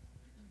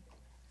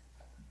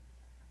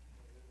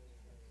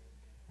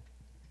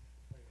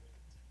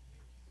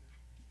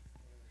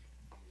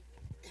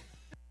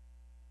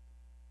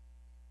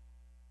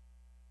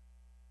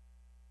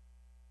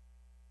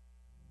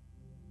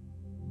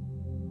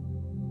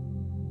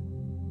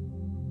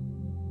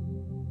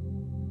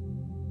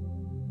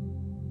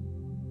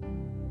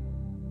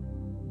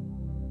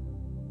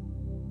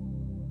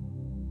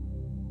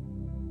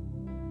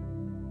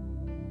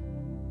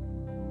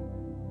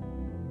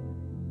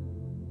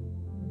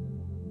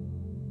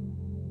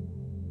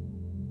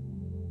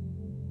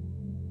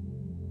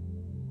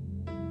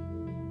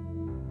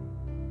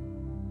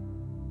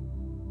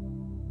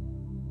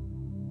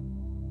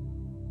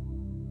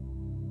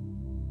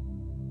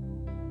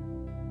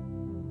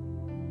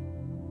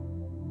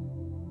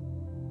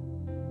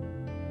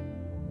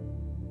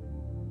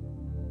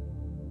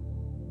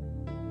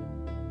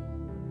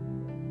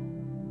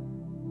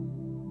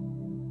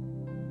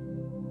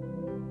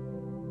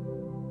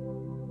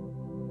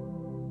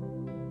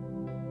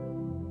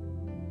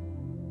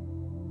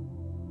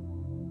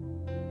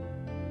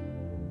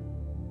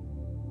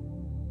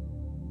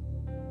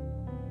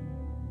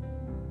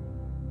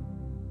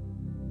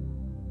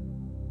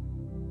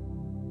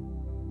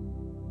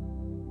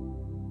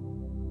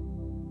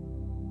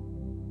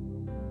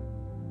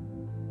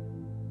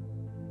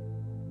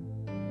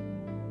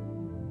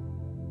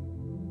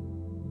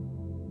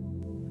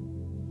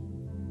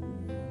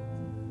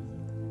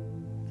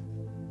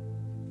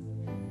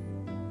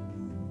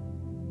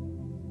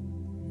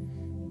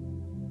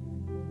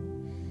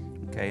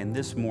 Okay, and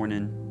this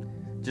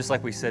morning, just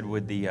like we said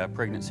with the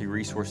Pregnancy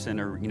Resource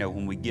Center,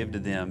 when we give to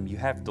them, you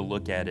have to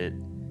look at it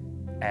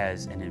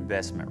as an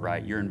investment,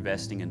 right? You're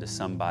investing into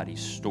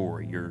somebody's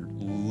story. You're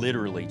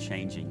literally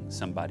changing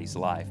somebody's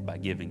life by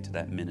giving to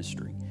that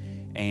ministry.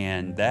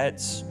 And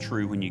that's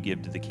true when you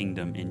give to the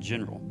kingdom in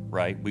general,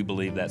 right? We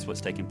believe that's what's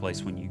taking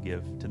place when you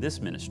give to this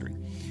ministry.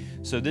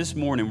 So this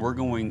morning,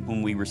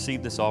 when we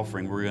receive this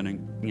offering, we're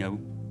going to,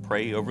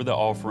 pray over the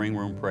offering.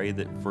 We're going to pray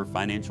for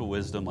financial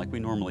wisdom like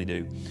we normally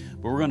do.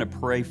 But we're going to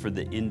pray for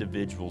the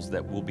individuals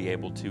that we'll be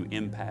able to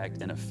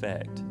impact and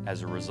affect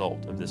as a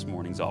result of this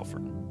morning's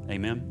offering.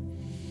 Amen?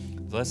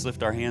 Let's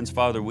lift our hands.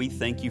 Father, we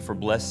thank you for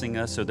blessing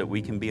us so that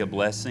we can be a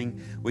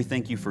blessing. We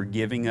thank you for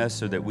giving us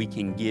so that we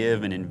can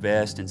give and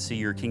invest and see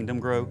your kingdom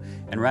grow.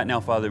 And right now,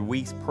 Father,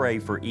 we pray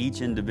for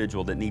each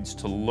individual that needs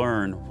to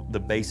learn the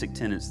basic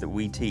tenets that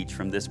we teach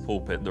from this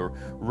pulpit, the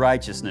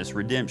righteousness,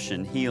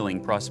 redemption, healing,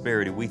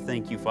 prosperity. We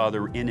thank you,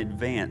 Father, in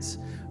advance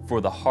for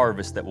the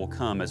harvest that will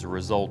come as a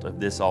result of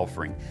this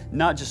offering.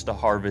 Not just a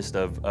harvest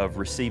of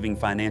receiving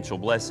financial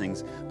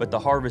blessings, but the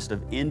harvest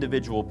of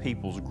individual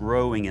people's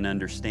growing and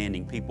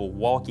understanding, people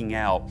walking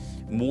out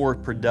more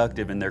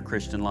productive in their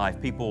Christian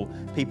life,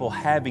 people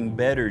having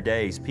better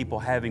days, people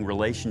having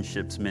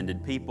relationships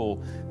mended,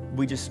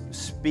 we just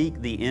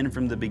speak the end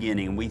from the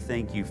beginning, and we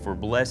thank you for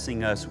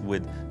blessing us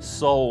with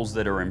souls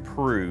that are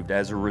improved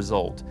as a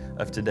result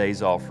of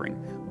today's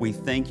offering. We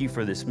thank you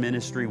for this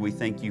ministry. We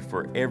thank you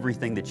for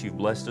everything that you've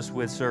blessed us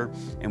with, sir,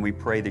 and we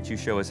pray that you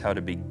show us how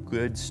to be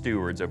good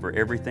stewards over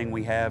everything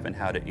we have and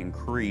how to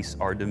increase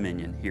our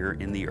dominion here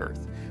in the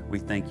earth. We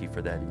thank you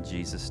for that in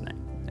Jesus'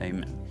 name.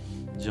 Amen.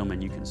 Gentlemen,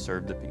 you can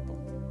serve the people.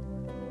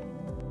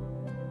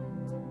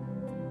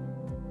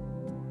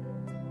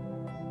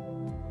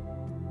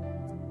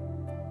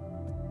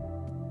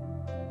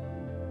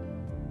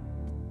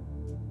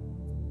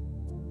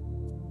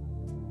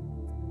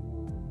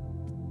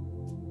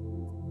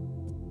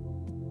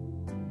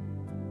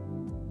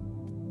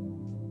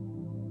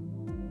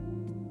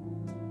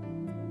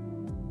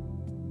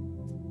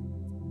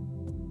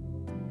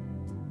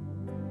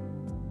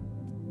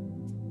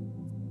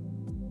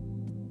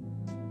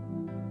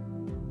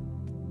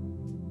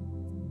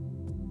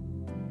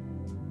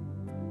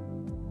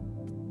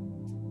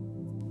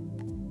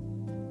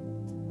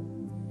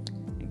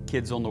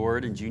 Kids on the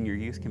Word and junior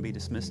youth can be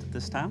dismissed at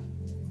this time.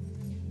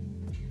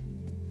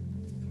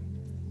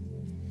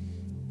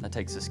 That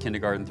takes us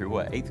kindergarten through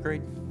what, 8th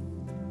grade?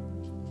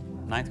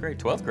 9th grade?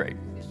 12th grade?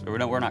 So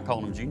we're not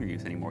calling them junior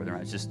youth anymore.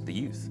 It's just the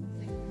youth.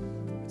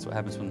 That's what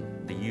happens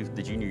when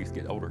the junior youth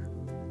get older.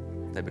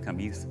 They become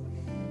youth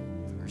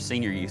or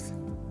senior youth.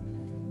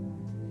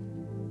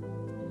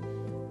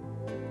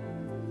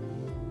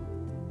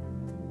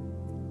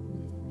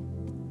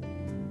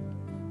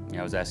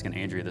 I was asking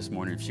Andrea this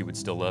morning if she would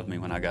still love me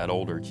when I got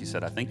older, and she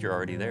said, I think you're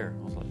already there.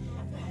 I was like,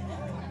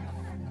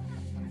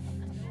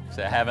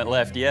 I haven't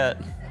left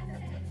yet.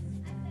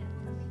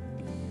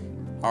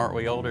 Aren't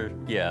we older?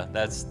 Yeah,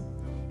 that's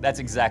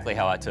exactly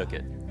how I took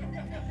it.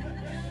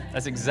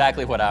 That's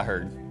exactly what I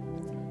heard.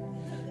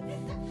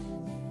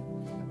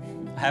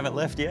 I haven't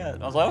left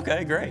yet. I was like,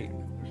 okay, great.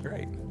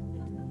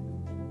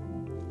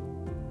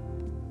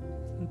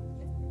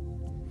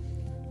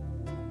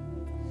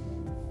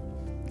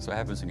 That's what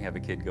happens when you have a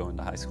kid going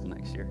to high school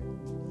next year.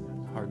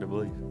 Hard to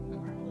believe.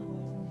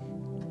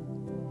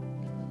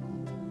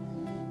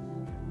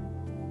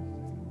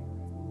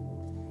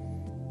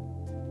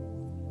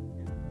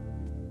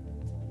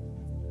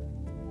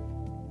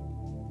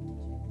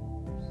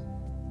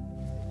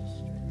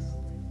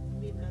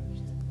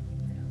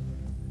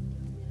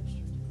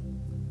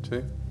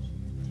 Two?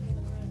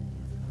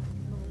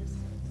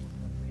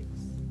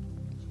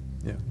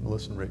 Yeah,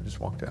 Melissa and Rick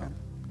just walked out. I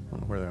don't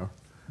know where they are.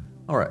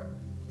 All right.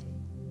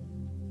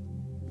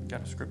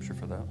 Got a scripture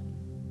for that.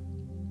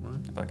 Right.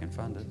 If I can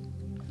find it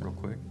real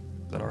quick.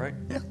 Is that all right?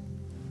 Yeah.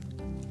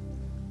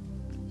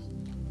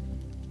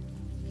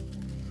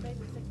 Made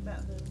me think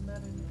about the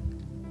letter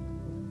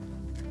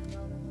that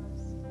Donna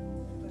was.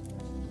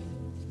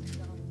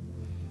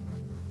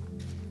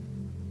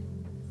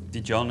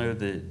 Did y'all know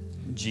that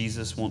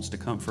Jesus wants to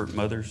comfort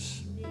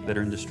mothers that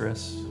are in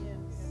distress? Yes.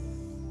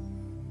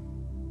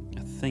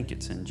 I think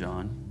it's in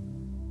John.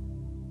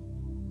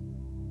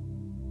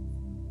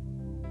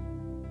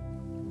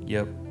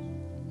 Yep.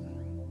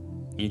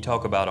 You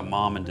talk about a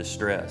mom in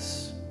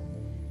distress.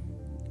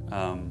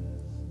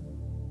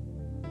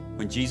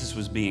 When Jesus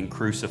was being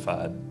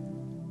crucified,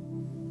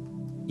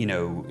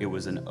 it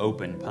was an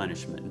open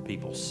punishment, and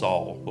people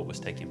saw what was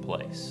taking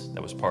place.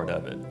 That was part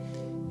of it.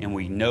 And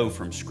we know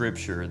from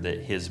Scripture that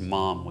his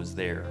mom was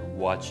there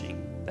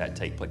watching that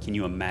take place. Can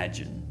you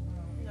imagine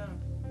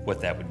what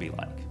that would be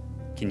like?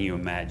 Can you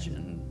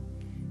imagine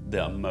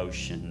the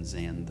emotions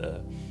and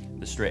the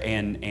stress?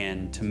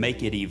 And to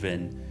make it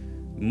even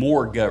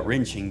more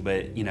gut-wrenching,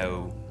 but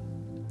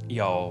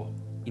y'all,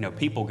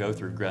 people go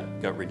through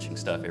gut-wrenching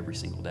stuff every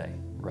single day,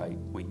 right?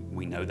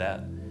 We know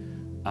that.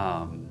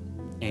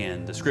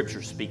 And the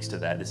Scripture speaks to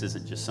that. This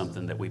isn't just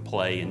something that we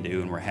play and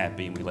do and we're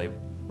happy and we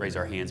raise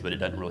our hands, but it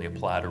doesn't really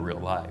apply to real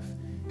life.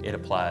 It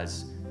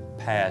applies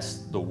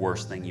past the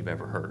worst thing you've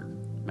ever heard.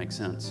 Makes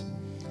sense?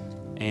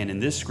 And in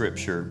this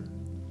scripture,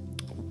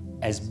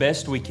 as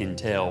best we can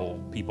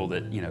tell, people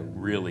that,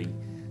 really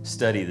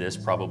study this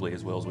probably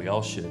as well as we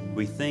all should,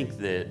 we think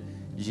that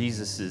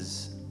Jesus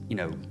is,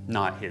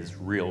 not his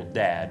real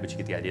dad, but you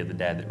get the idea of the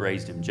dad that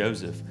raised him,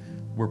 Joseph.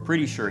 We're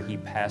pretty sure he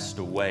passed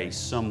away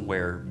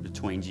somewhere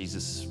between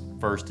Jesus'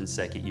 first and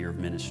second year of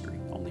ministry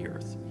on the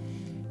earth.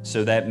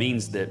 So that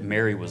means that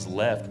Mary was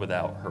left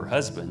without her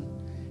husband,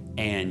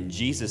 and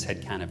Jesus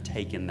had kind of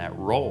taken that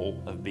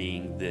role of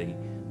being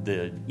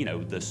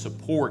the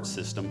support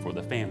system for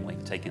the family,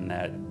 taking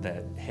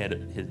the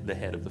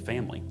head of the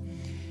family.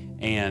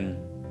 And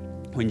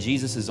when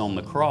Jesus is on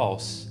the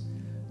cross,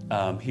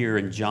 here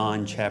in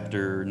John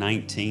chapter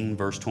 19,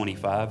 verse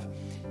 25,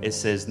 it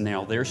says,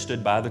 "Now there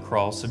stood by the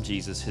cross of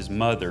Jesus his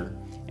mother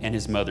and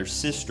his mother's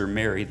sister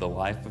Mary, the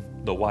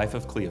wife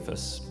of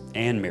Cleophas,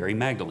 and Mary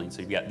Magdalene."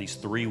 So you've got these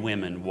three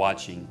women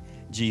watching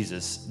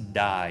Jesus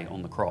die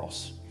on the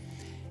cross.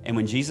 "And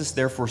when Jesus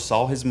therefore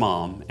saw his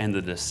mom and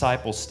the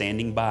disciple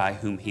standing by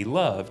whom he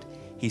loved,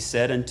 he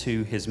said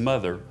unto his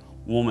mother,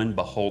 Woman,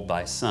 behold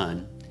thy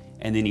son.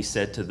 And then he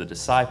said to the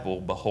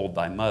disciple, Behold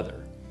thy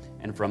mother.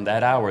 And from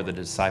that hour the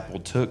disciple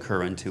took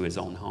her into his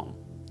own home."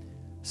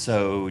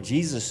 So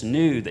Jesus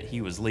knew that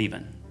he was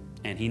leaving,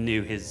 and he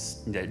knew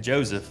that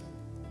Joseph,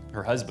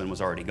 her husband, was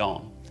already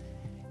gone.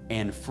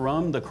 And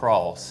from the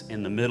cross,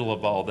 in the middle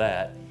of all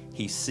that,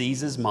 he sees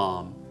his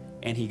mom,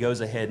 and he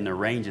goes ahead and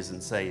arranges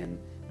and saying,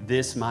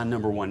 "This, my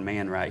number one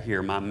man right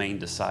here, my main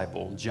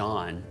disciple,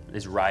 John,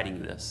 is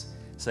writing this,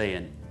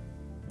 saying,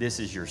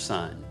 this is your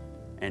son."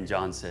 And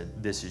John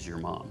said, "This is your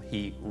mom."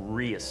 He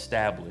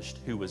reestablished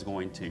who was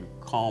going to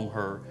calm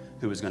her,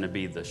 who was going to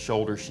be the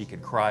shoulder she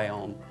could cry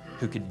on,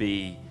 who could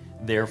be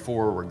there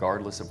for her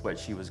regardless of what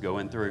she was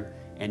going through.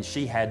 And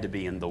she had to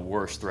be in the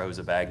worst throes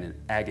of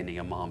agony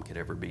a mom could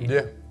ever be.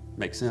 Yeah.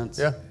 Make sense?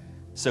 Yeah.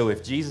 So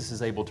if Jesus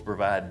is able to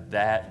provide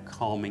that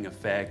calming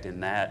effect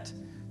and that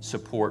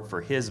support for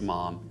his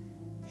mom,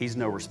 he's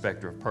no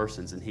respecter of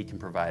persons, and he can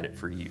provide it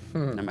for you,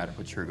 no matter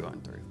what you're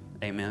going through.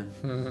 Amen?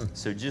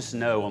 So just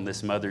know on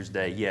this Mother's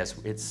Day, yes,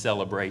 it's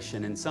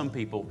celebration, and some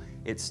people,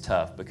 it's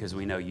tough because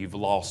we know you've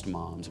lost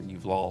moms or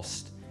you've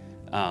lost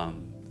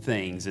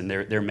things, and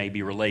there may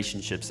be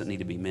relationships that need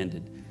to be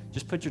mended.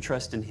 Just put your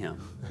trust in him.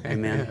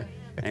 Amen?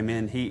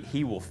 Amen.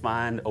 He will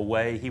find a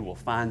way. He will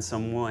find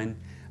someone.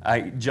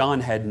 John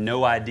had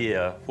no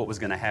idea what was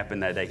going to happen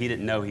that day. He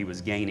didn't know he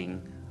was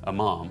gaining a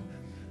mom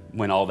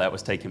when all that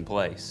was taking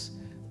place.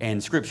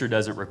 And Scripture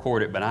doesn't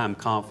record it, but I'm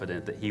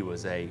confident that he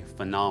was a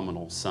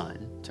phenomenal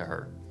son to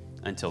her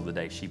until the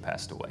day she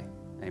passed away.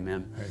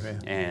 Amen.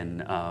 Amen.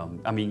 And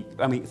I mean,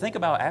 think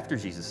about after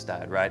Jesus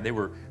died, right? They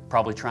were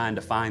probably trying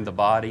to find the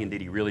body, and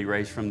did he really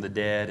raise from the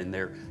dead? And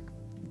they're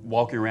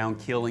walking around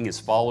killing his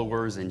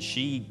followers, and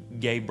she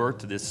gave birth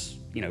to this,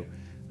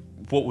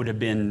 what would have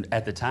been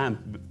at the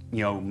time,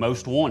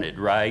 most wanted,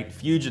 right?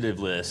 Fugitive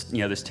list,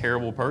 this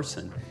terrible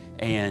person.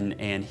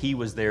 And he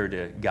was there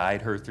to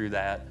guide her through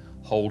that,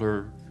 hold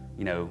her,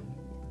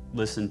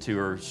 listen to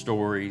her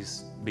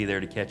stories, be there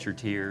to catch her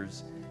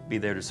tears, be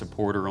there to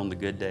support her on the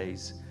good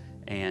days.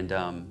 And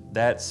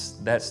that's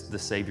the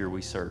Savior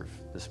we serve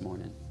this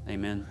morning.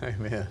 Amen.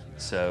 Amen.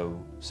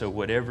 So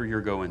whatever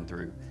you're going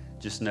through,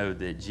 just know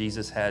that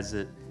Jesus has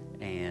it,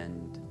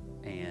 and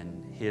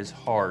his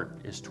heart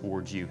is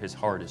towards you. His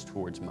heart is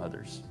towards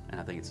mothers. And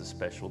I think it's a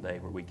special day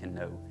where we can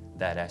know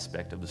that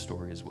aspect of the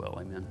story as well.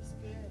 Amen.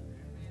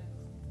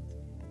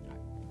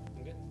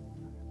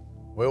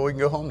 Well, we can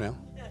go home now.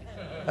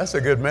 That's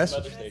a good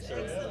message.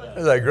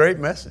 That's a great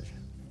message.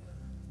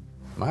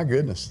 My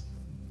goodness.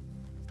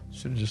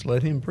 Should have just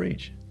let him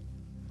preach.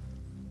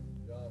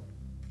 John,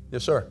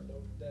 Yes, sir. no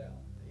doubt,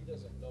 he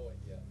doesn't know it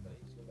yet, but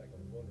he's going to make a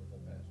wonderful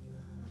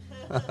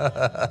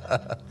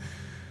pastor.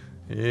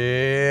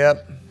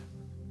 Yep.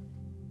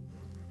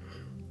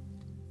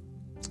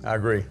 I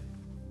agree.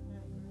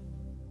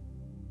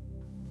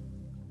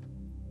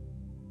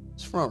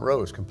 This front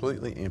row is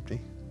completely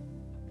empty.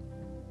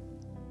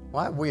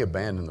 Why have we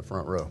abandoned the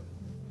front row?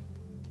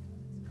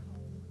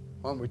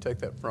 Why don't we take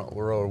that front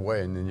row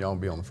away and then y'all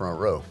be on the front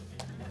row?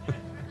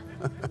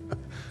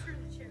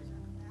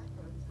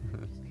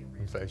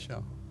 Face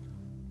y'all.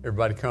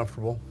 Everybody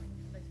comfortable?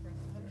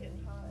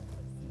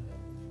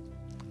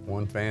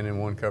 One fan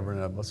and one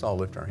covering up. Let's all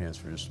lift our hands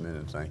for just a minute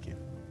and thank you.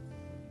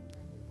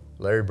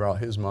 Larry brought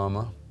his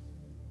mama.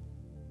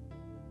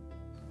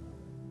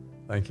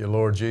 Thank you,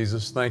 Lord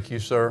Jesus. Thank you,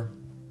 sir.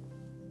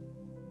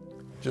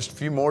 Just a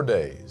few more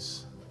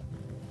days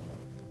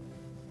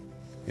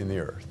in the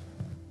earth.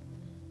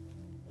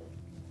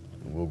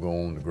 And we'll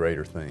go on to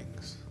greater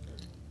things.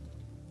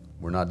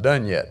 We're not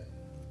done yet.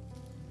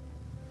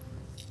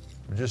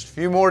 Just a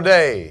few more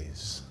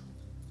days.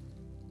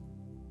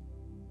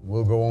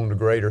 We'll go on to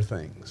greater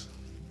things.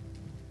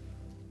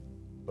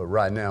 But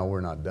right now,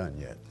 we're not done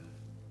yet.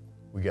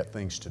 We got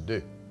things to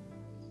do.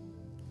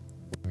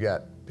 We've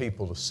got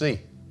people to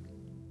see.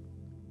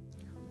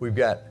 We've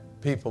got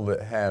people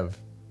that have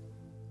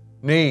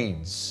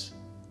needs.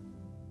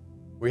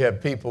 We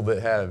have people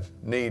that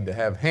need to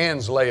have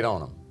hands laid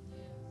on them.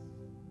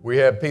 We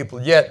have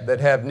people yet that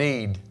have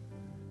need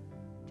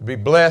to be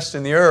blessed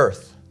in the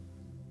earth.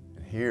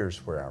 And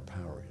here's where our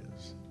power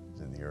is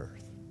in the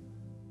earth.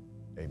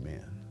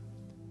 Amen.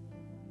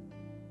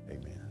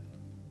 Amen.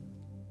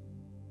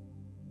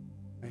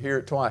 I hear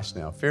it twice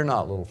now. Fear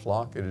not, little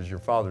flock. It is your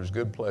Father's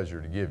good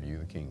pleasure to give you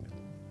the kingdom.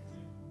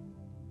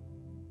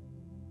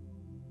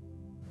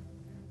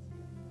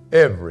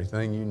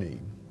 Everything you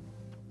need.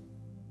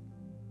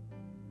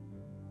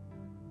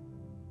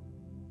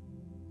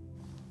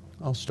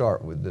 I'll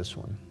start with this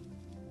one.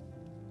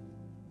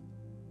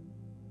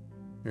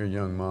 You're a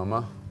young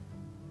mama.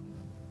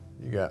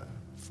 You got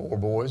 4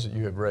 boys that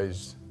you have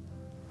raised.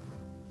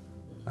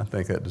 I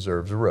think that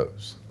deserves a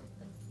rose.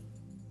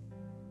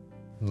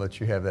 I'll let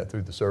you have that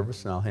through the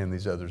service, and I'll hand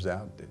these others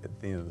out at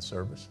the end of the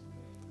service.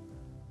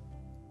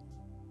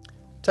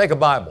 Take a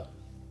Bible.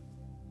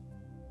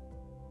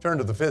 Turn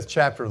to the 5th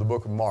chapter of the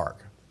book of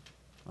Mark.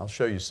 I'll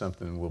show you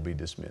something and we'll be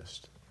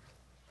dismissed.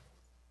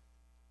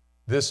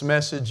 This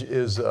message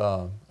is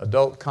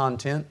adult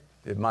content.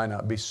 It might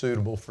not be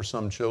suitable for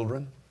some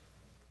children.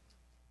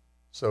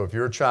 So if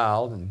you're a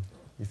child and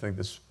you think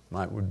this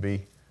would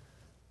be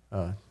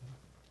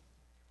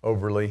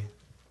overly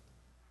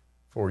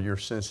for your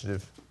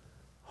sensitive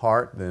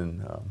heart,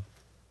 then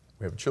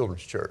we have a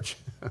children's church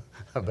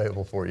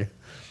available for you.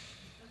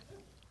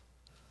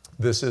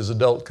 This is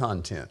adult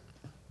content,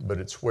 but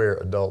it's where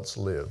adults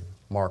live.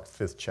 Mark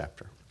 5th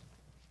chapter.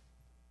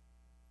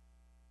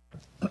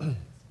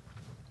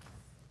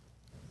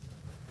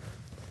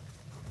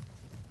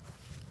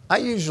 I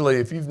usually,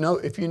 if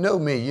you know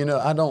me, you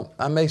know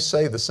I may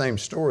say the same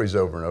stories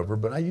over and over,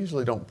 but I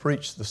usually don't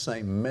preach the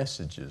same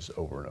messages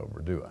over and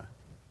over, do I?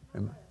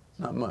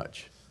 Not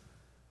much.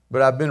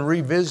 But I've been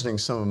revisiting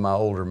some of my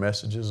older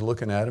messages,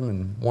 looking at them,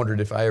 and wondered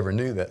if I ever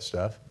knew that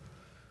stuff,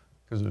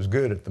 because it was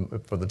good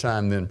for the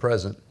time then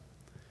present.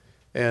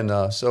 And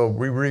so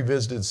we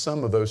revisited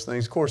some of those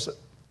things. Of course,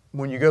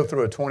 when you go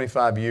through a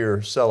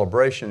 25-year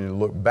celebration and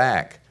look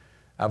back,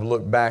 I've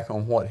looked back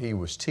on what he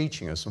was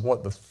teaching us and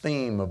what the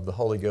theme of the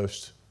Holy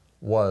Ghost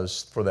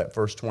was for that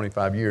first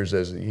 25 years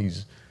as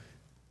he's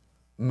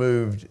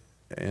moved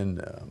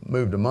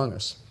among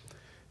us.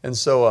 And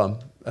so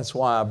that's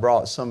why I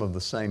brought some of the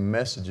same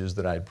messages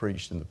that I had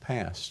preached in the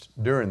past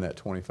during that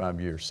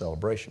 25-year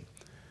celebration.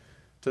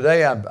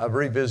 Today I've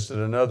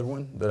revisited another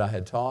one that I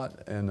had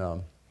taught, and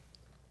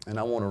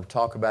I want to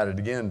talk about it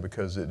again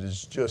because it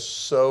is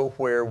just so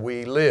where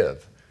we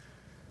live.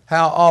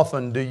 How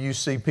often do you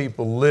see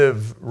people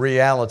live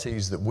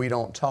realities that we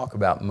don't talk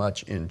about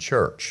much in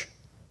church?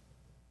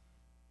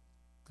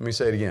 Let me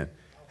say it again.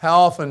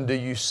 How often do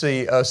you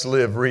see us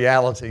live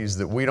realities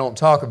that we don't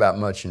talk about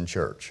much in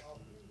church?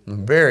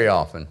 Very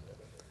often.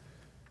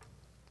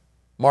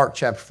 Mark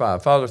chapter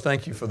 5. Father,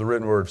 thank you for the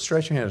written word.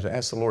 Stretch your hands and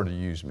ask the Lord to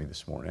use me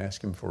this morning.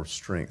 Ask Him for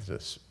strength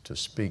to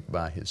speak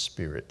by His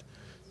Spirit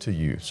to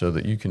you so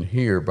that you can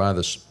hear by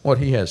what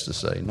He has to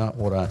say, not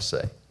what I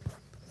say.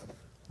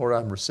 Lord,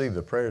 I receive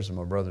the prayers of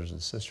my brothers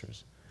and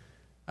sisters.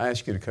 I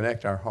ask you to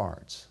connect our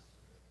hearts,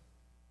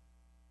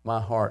 my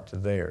heart to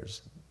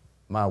theirs,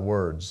 my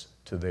words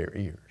to their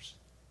ears,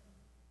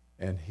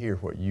 and hear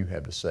what you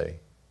have to say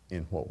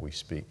in what we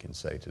speak and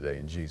say today.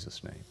 In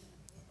Jesus' name,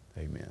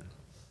 amen.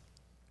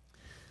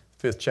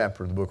 5th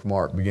chapter of the book of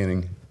Mark,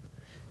 beginning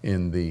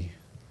in the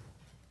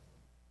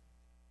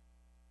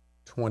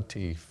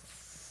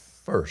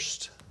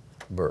 21st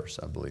verse,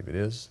 I believe it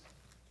is.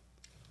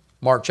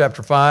 Mark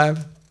chapter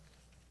 5.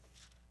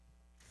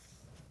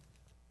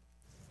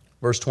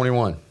 Verse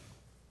 21,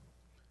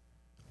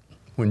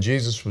 when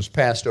Jesus was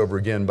passed over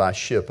again by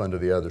ship unto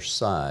the other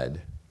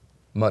side,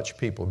 much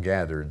people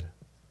gathered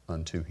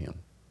unto him.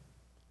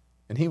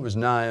 And he was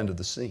nigh unto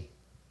the sea.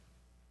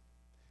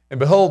 And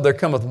behold, there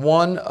cometh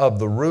one of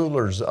the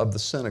rulers of the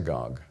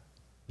synagogue,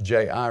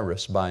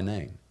 Jairus by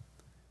name.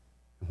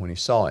 And when he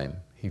saw him,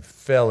 he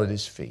fell at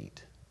his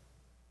feet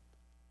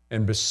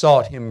and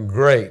besought him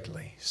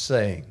greatly,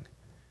 saying,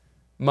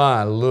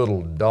 My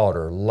little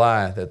daughter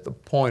lieth at the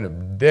point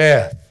of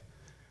death.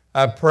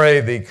 I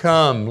pray thee,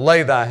 come,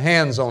 lay thy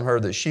hands on her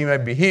that she may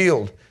be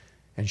healed,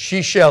 and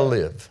she shall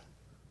live.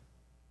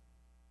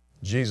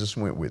 Jesus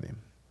went with him.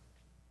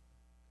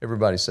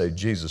 Everybody say,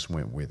 Jesus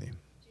went with him.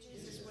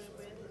 Jesus went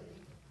with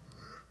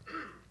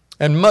him.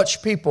 And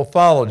much people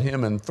followed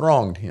him and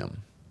thronged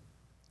him.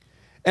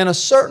 And a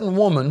certain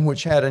woman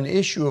which had an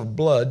issue of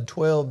blood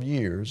 12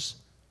 years,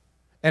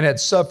 and had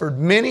suffered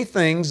many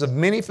things of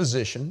many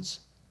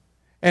physicians,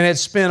 and had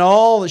spent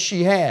all that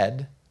she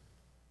had,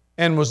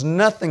 and was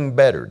nothing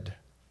bettered,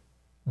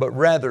 but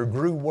rather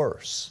grew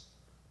worse.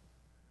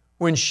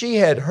 When she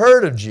had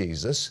heard of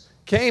Jesus,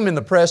 came in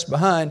the press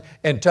behind,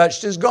 and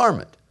touched his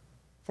garment.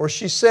 For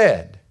she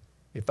said,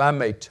 If I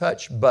may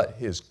touch but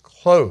his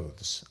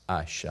clothes,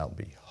 I shall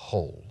be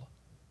whole.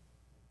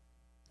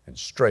 And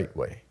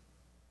straightway,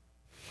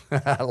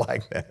 I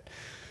like that,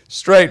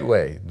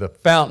 straightway the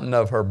fountain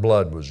of her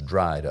blood was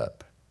dried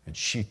up, And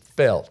she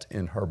felt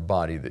in her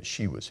body that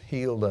she was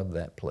healed of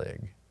that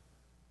plague.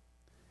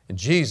 And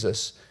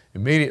Jesus,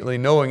 immediately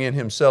knowing in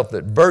himself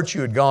that virtue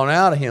had gone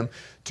out of him,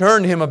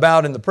 turned him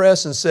about in the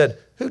press and said,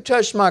 "Who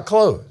touched my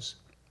clothes?"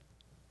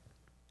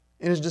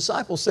 And his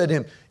disciples said to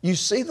him, "You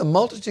see the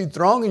multitude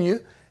thronging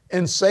you,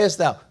 and sayest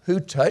thou, Who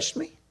touched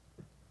me?"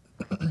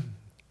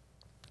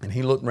 And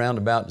he looked round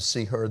about to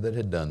see her that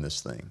had done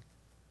this thing.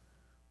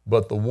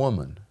 But the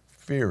woman,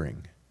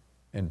 fearing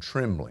and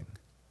trembling,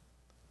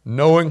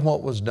 knowing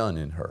what was done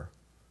in her,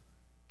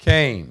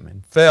 came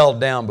and fell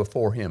down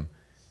before him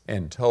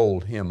and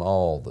told him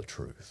all the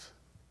truth.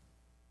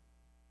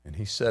 And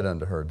he said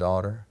unto her,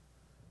 "Daughter,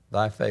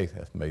 thy faith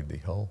hath made thee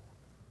whole.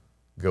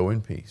 Go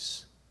in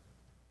peace,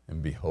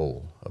 and be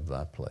whole of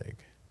thy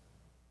plague."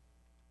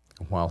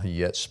 And while he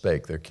yet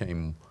spake, there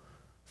came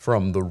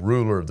from the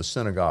ruler of the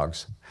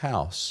synagogue's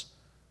house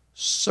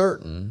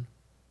certain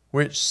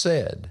which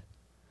said,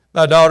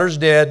 "Thy daughter's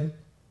dead.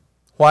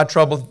 Why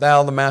troublest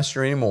thou the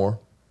master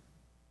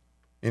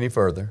any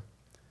further?"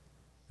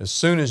 As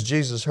soon as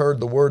Jesus heard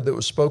the word that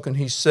was spoken,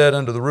 he said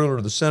unto the ruler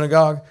of the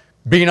synagogue,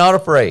 "Be not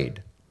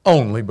afraid,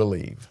 only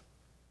believe."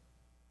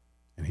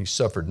 And he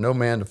suffered no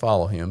man to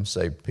follow him,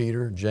 save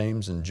Peter,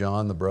 James, and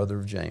John, the brother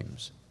of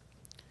James.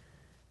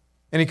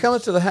 And he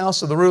cometh to the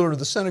house of the ruler of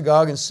the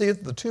synagogue, and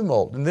seeth the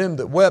tumult, and them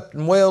that wept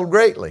and wailed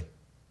greatly.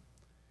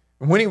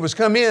 And when he was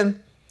come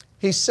in,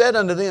 he said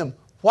unto them,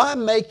 "Why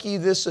make ye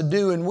this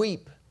ado and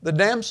weep? The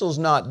damsel's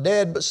not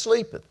dead, but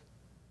sleepeth."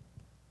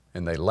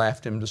 And they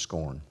laughed him to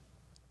scorn.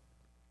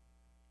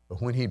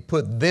 But when he'd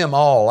put them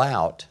all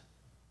out,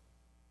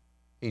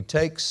 he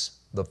takes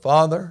the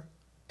father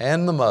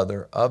and the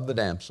mother of the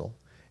damsel,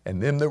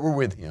 and them that were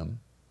with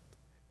him,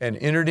 and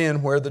entered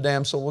in where the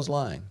damsel was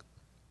lying.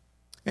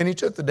 And he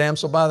took the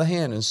damsel by the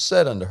hand and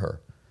said unto her,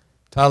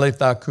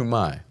 "Talitha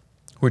cumi,"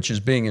 which is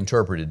being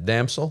interpreted,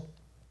 "Damsel,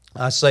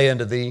 I say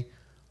unto thee,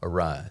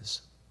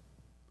 arise."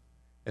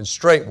 And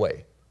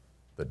straightway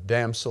the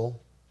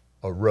damsel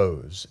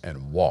arose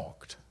and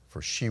walked,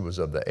 for she was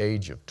of the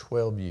age of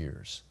 12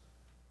 years.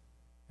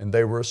 And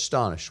they were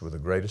astonished with a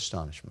great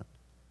astonishment.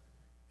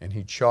 And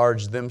he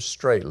charged them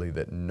straitly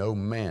that no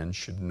man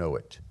should know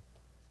it,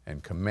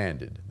 and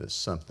commanded that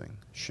something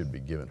should be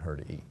given her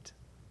to eat.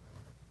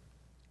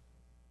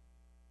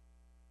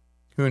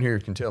 Who in here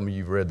can tell me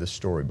you've read this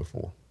story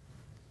before?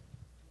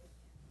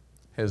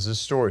 Has this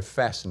story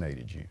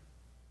fascinated you?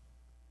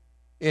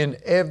 In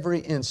every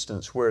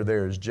instance where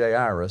there is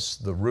Jairus,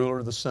 the ruler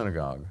of the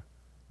synagogue,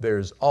 there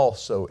is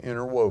also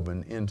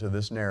interwoven into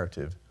this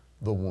narrative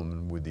the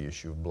woman with the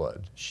issue of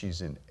blood.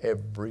 She's in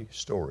every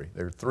story.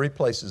 There are 3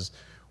 places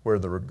where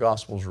the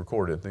Gospel's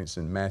recorded. I think it's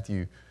in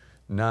Matthew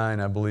 9,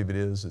 I believe it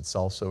is. It's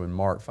also in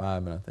Mark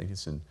 5, and I think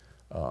it's in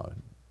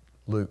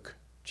Luke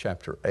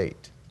chapter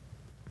 8.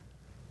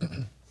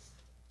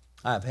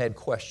 I've had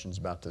questions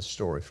about this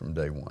story from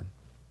day one.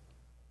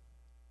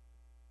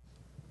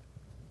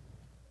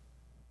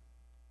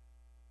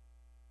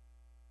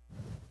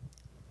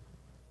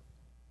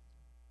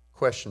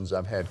 Questions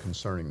I've had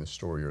concerning this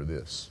story are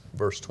this.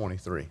 Verse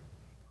 23.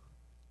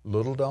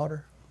 Little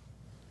daughter?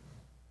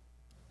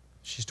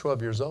 She's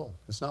 12 years old.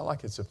 It's not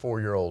like it's a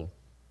 4-year-old,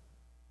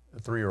 a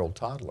 3-year-old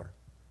toddler.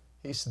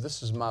 He said,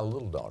 "This is my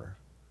little daughter."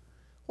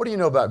 What do you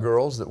know about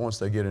girls that once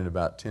they get in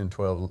about 10,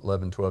 12,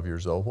 11, 12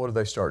 years old, what do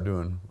they start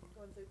doing?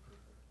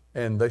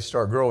 And they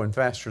start growing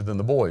faster than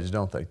the boys,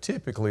 don't they?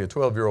 Typically, a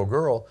 12-year-old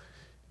girl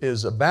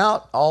is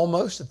about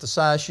almost at the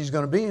size she's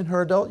going to be in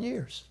her adult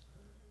years.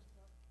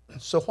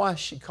 So why is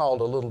she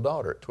called a little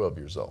daughter at 12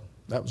 years old?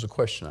 That was a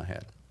question I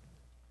had.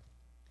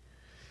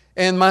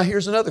 And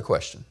here's another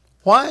question.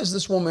 Why is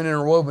this woman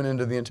interwoven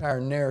into the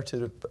entire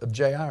narrative of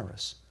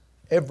Jairus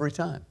every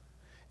time?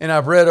 And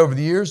I've read over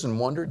the years and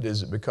wondered,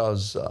 is it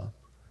because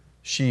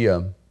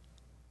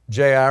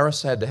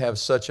Jairus had to have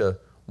such a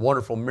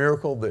wonderful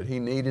miracle that he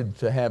needed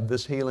to have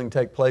this healing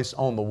take place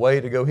on the way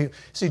to go heal?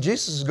 See,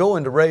 Jesus is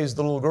going to raise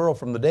the little girl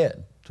from the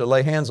dead, to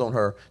lay hands on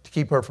her to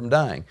keep her from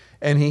dying.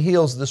 And he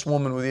heals this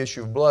woman with the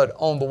issue of blood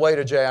on the way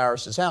to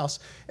Jairus' house.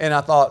 And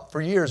I thought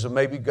for years that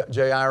maybe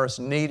Jairus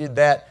needed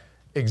that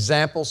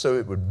example so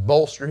it would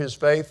bolster his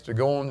faith to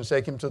go on and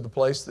take him to the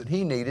place that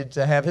he needed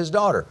to have his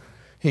daughter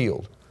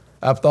healed.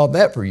 I've thought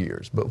that for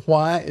years. But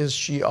why is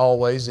she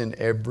always in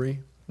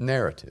every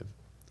narrative?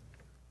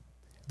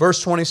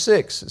 Verse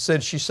 26, it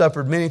said she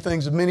suffered many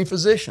things of many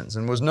physicians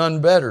and was none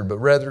bettered, but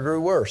rather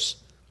grew worse.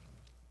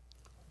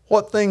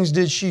 What things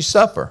did she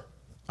suffer?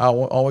 I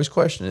always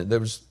question it. There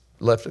was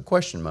left a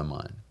question in my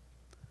mind.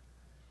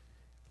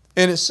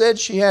 And it said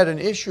she had an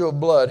issue of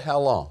blood how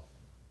long?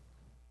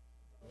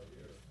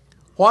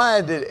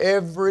 Why did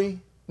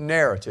every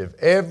narrative,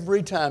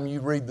 every time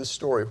you read this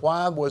story,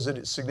 why was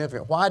it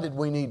significant? Why did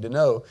we need to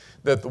know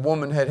that the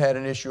woman had had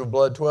an issue of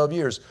blood 12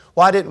 years?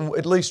 Why didn't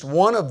at least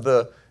one of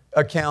the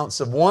accounts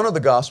of one of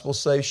the Gospels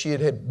say she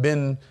had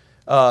been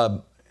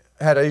had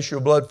an issue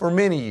of blood for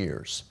many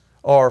years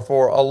or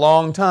for a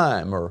long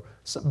time?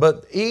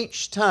 But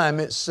each time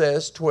it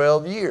says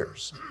 12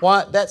 years.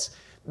 Why?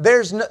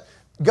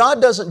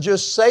 God doesn't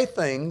just say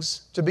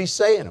things to be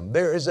saying them.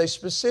 There is a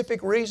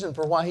specific reason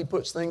for why He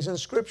puts things in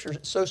Scripture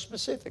so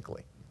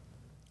specifically.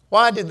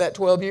 Why did that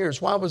 12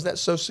 years? Why was that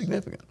so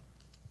significant?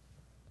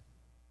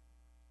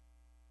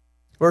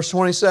 Verse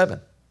 27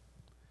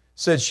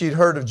 said she'd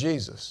heard of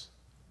Jesus.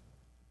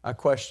 I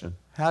question,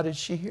 how did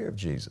she hear of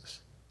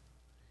Jesus?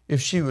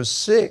 If she was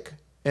sick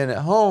and at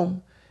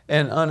home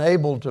and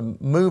unable to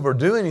move or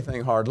do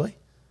anything hardly,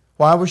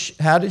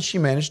 how did she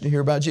manage to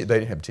hear about Jesus? They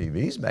didn't have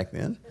TVs back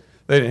then.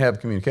 They didn't have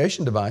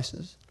communication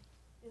devices.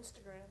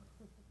 Instagram.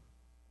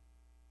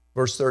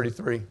 Verse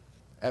 33,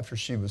 after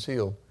she was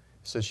healed,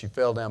 it says she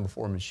fell down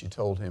before him and she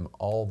told him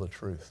all the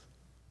truth.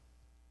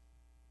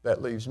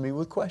 That leaves me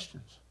with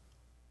questions.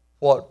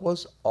 What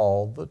was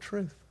all the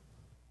truth?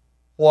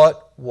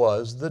 What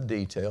was the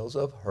details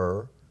of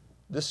her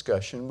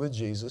discussion with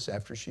Jesus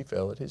after she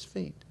fell at His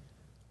feet?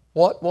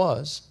 What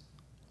was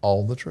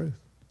all the truth?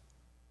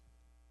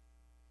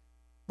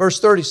 Verse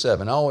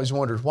 37, I always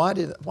wondered, why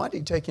did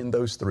He take in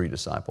those three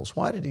disciples?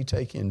 Why did He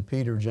take in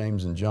Peter,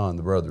 James, and John,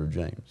 the brother of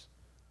James?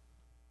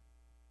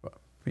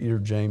 Peter,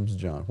 James,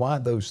 John. Why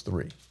those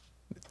three?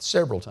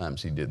 Several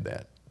times He did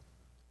that.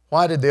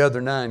 Why did the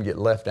other 9 get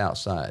left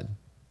outside?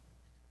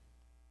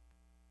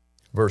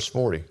 Verse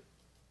 40.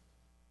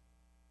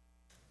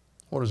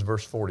 What does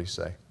verse 40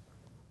 say?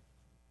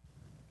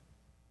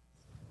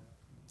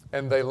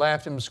 And they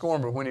laughed him to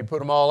scorn, but when He put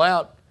them all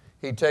out,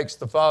 He takes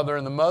the father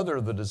and the mother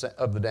of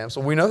the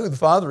damsel. We know who the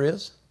father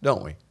is,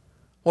 don't we?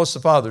 What's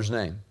the father's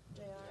name?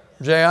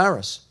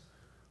 Jairus.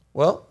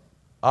 Well,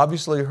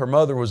 obviously her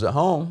mother was at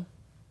home.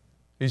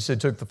 He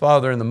said, took the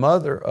father and the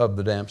mother of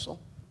the damsel.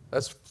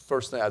 That's the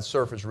first thing. I'd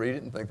surface read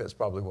it and think that's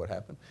probably what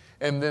happened.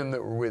 And them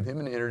that were with him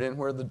and entered in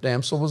where the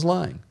damsel was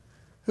lying.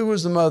 Who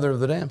was the mother of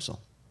the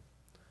damsel?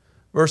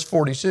 Verse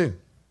 42.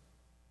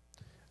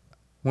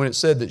 When it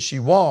said that she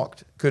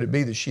walked, could it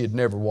be that she had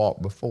never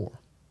walked before?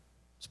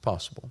 It's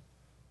possible.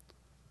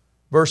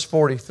 Verse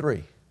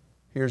 43.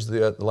 Here's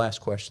the last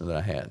question that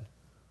I had.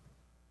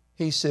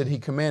 He said He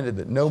commanded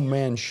that no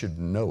man should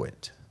know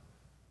it.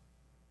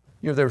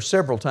 You know, there were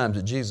several times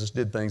that Jesus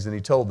did things and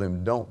He told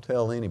them, don't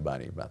tell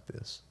anybody about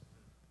this.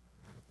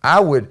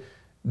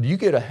 You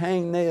get a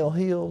hangnail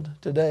healed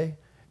today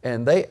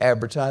and they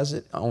advertise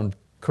it on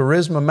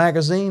Charisma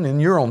magazine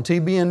and you're on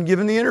TBN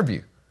giving the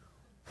interview.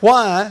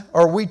 Why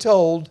are we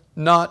told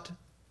not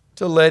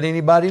to let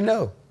anybody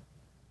know?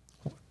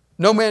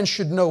 No man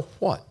should know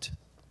what?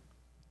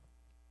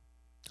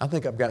 I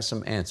think I've got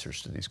some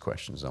answers to these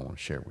questions I want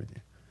to share with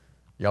you.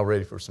 Y'all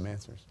ready for some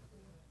answers?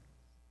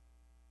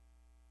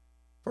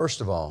 First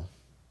of all,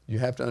 you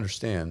have to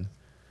understand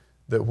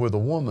that with a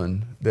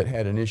woman that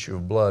had an issue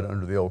of blood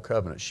under the old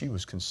covenant, she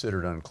was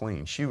considered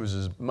unclean. She was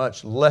as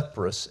much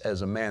leprous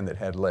as a man that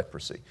had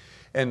leprosy.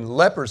 And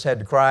lepers had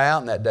to cry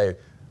out in that day,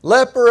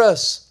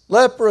 leprous,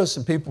 leprous,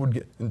 and people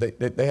would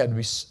they had to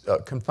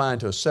be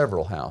confined to a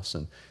several house,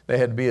 and they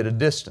had to be at a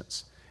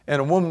distance. And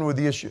a woman with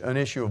an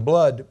issue of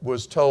blood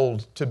was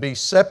told to be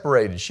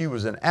separated. She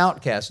was an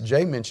outcast.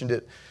 Jay mentioned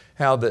it,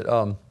 how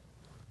that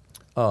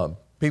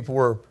people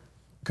were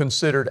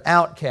considered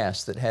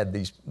outcasts that had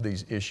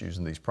these issues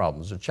and these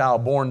problems. A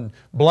child born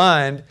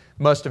blind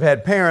must have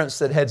had parents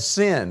that had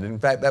sinned. In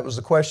fact, that was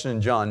the question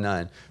in John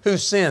 9. Who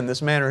sinned,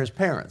 this man or his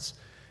parents?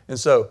 And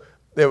so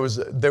there was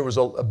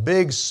a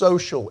big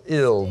social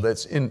ill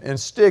that's in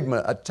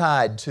stigma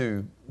tied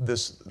to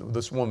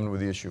this woman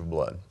with the issue of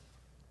blood.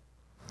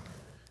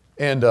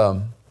 And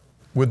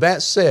with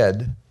that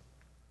said,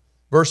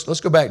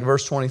 let's go back to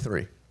verse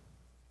 23.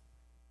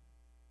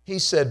 He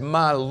said,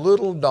 my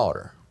little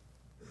daughter.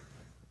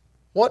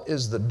 What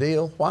is the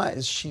deal? Why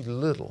is she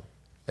little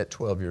at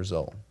 12 years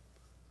old?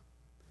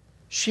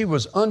 She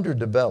was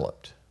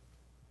underdeveloped.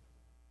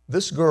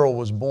 This girl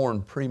was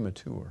born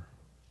premature.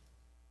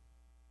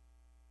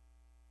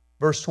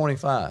 Verse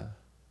 25.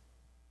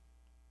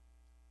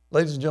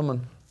 Ladies and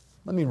gentlemen,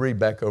 let me read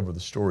back over the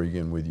story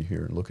again with you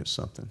here and look at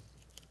something.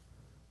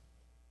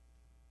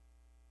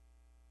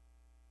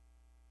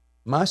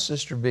 My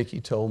sister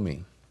Vicki told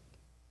me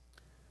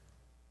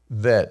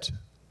that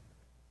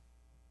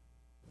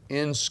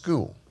in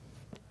school,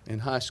 in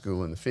high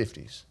school in the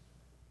 50s,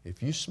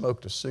 if you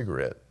smoked a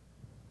cigarette,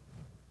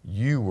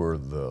 you were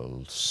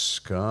the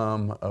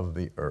scum of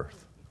the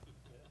earth.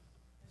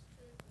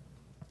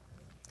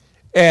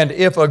 And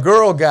if a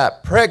girl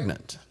got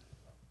pregnant,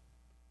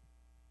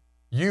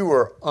 you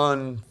were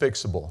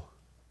unfixable,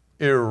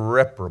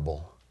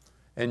 irreparable,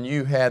 and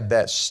you had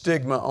that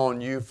stigma on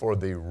you for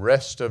the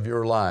rest of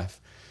your life,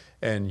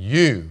 and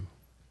you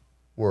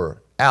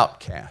were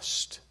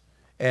outcast.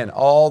 And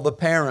all the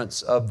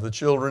parents of the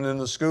children in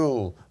the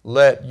school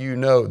let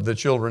the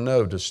children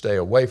know to stay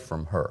away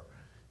from her.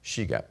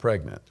 She got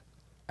pregnant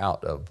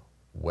out of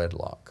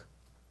wedlock.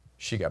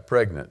 She got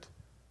pregnant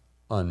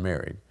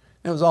unmarried.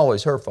 It was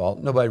always her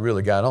fault. Nobody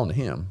really got on to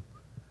him.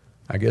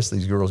 I guess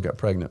these girls got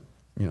pregnant,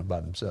 by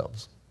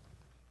themselves.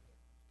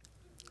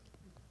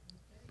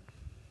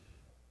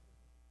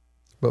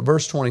 But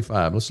verse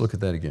 25, let's look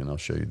at that again. I'll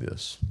show you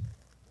this.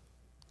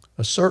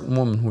 A certain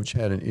woman which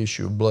had an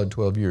issue of blood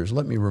 12 years.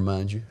 Let me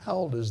remind you, how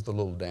old is the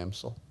little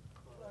damsel?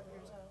 12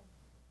 years old.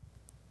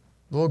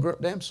 The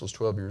little damsel's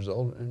 12 years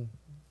old, and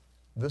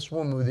this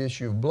woman with the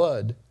issue of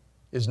blood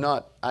is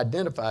not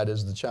identified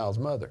as the child's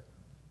mother.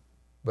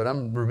 But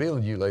I'm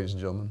revealing to you, ladies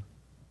and gentlemen,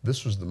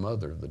 this was the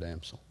mother of the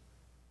damsel.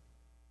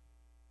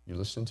 You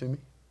listening to me?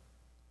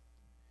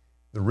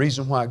 The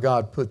reason why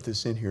God put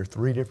this in here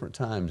 3 different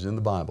times in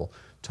the Bible,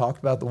 talked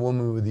about the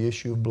woman with the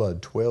issue of blood,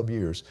 12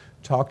 years,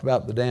 talked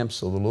about the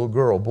damsel, the little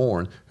girl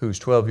born who's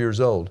 12 years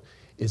old,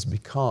 is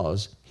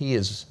because He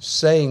is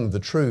saying the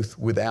truth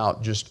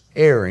without just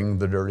airing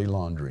the dirty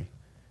laundry.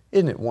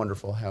 Isn't it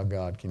wonderful how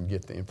God can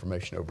get the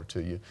information over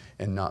to you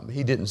and not,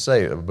 He didn't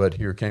say, but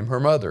here came her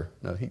mother.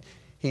 No,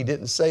 He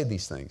didn't say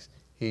these things.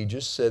 He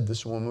just said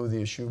this woman with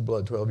the issue of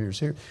blood, 12 years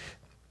here.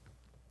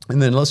 And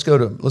then let's go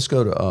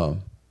to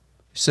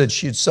he said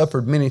she had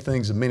suffered many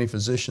things of many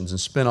physicians and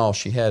spent all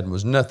she had and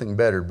was nothing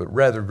better, but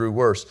rather grew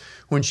worse.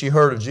 When she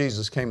heard of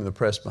Jesus, came in the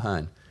press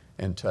behind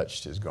and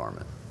touched His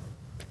garment.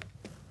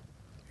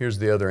 Here's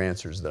the other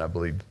answers that I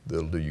believe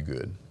that'll do you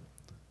good.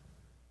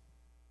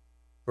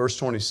 Verse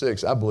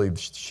 26, I believe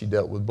she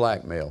dealt with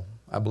blackmail.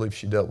 I believe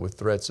she dealt with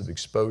threats of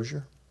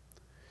exposure.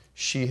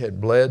 She had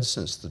bled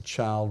since the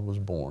child was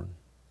born.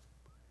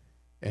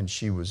 And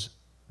she was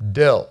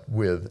dealt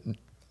with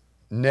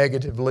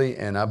negatively,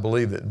 and I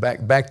believe that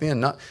back then,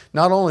 not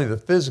only the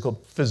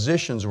physical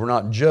physicians were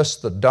not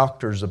just the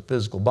doctors of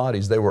physical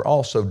bodies, they were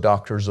also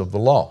doctors of the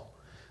law.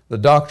 The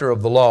doctor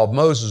of the law of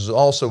Moses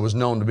also was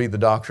known to be the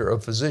doctor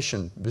of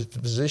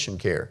physician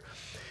care.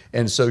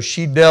 And so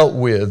she dealt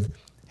with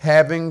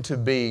having to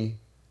be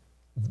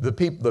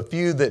the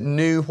few that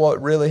knew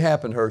what really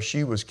happened to her.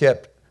 She was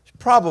kept,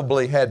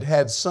 probably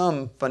had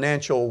some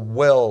financial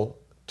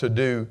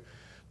well-to-do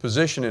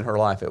position in her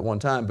life at one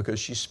time because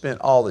she spent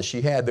all that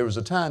she had. There was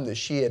a time that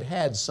she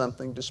had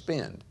something to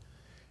spend.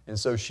 And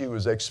so she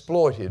was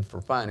exploited for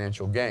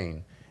financial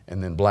gain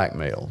and then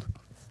blackmailed.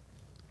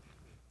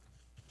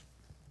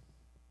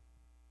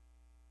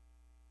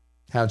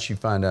 How'd she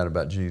find out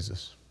about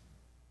Jesus?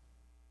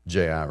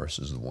 Jairus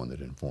is the one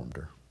that informed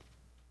her.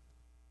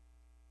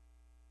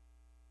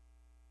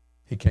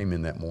 He came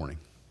in that morning.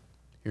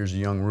 Here's a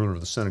young ruler of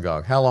the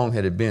synagogue. How long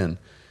had it been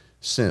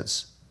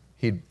since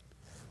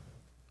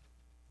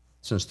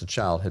the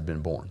child had been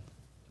born?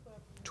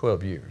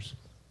 12 years.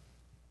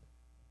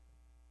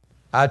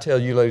 I tell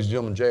you, ladies and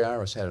gentlemen,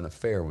 Jairus had an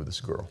affair with this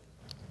girl.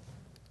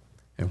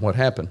 And what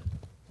happened?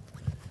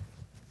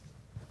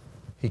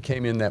 He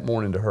came in that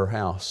morning to her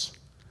house.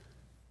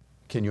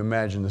 Can you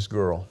imagine this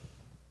girl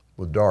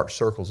with dark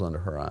circles under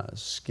her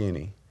eyes,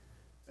 skinny,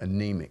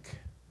 anemic,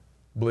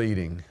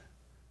 bleeding,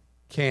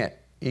 can't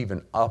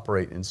even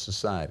operate in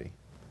society.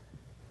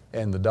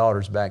 And the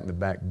daughter's back in the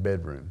back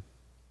bedroom.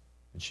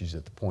 And she's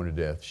at the point of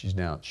death. She's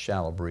now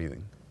shallow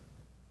breathing.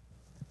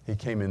 He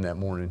came in that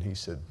morning and he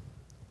said,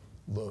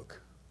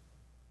 look,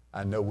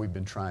 I know we've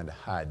been trying to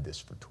hide this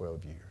for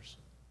 12 years.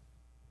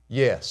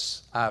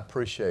 Yes, I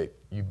appreciate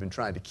you've been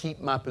trying to keep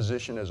my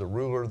position as a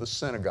ruler of the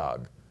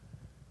synagogue.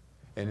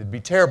 And it'd be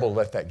terrible to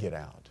let that get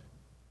out.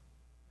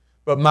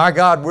 But my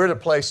God, we're at a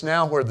place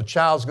now where the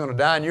child's going to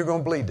die and you're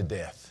going to bleed to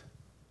death.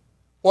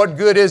 What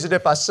good is it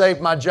if I saved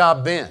my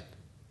job then?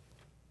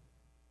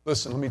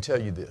 Listen, let me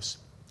tell you this.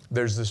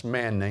 There's this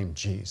man named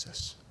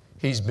Jesus.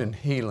 He's been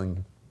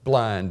healing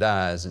blind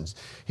eyes and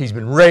He's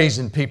been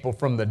raising people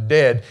from the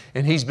dead,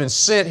 and He's been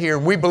sent here,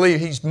 and we believe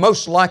He's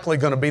most likely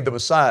going to be the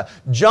Messiah.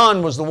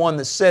 John was the one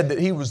that said that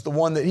He was the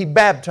one that He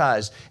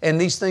baptized, and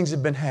these things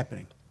have been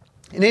happening.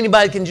 And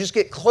anybody can just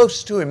get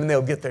close to Him and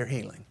they'll get their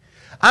healing.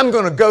 I'm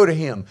going to go to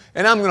Him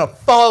and I'm going to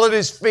fall at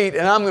His feet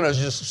and I'm going to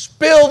just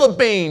spill the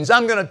beans.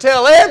 I'm going to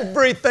tell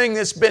everything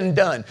that's been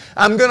done.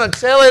 I'm going to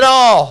tell it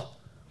all.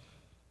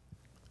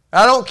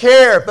 I don't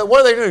care. But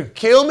what are they going to do?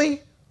 Kill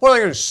me? What are they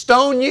going to do?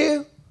 Stone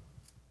you?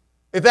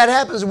 If that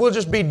happens, we'll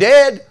just be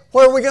dead.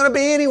 Where are we going to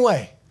be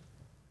anyway?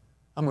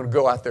 I'm going to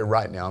go out there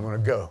right now. I'm going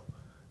to go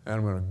and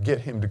I'm going to get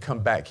him to come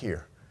back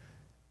here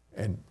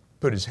and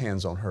put his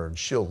hands on her and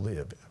she'll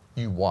live.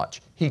 You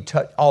watch.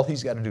 All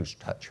he's got to do is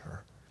touch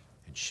her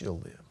and she'll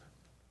live.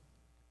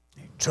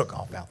 He took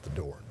off out the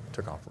door,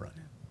 took off running.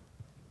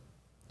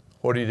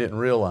 What he didn't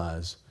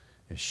realize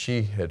is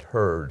she had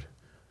heard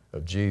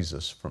of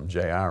Jesus from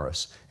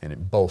Jairus, and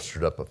it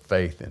bolstered up a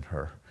faith in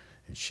her,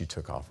 and she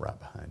took off right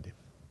behind him.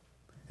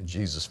 And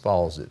Jesus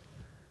falls at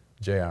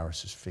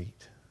Jairus'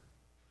 feet.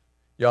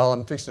 Y'all,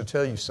 I'm fixing to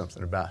tell you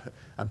something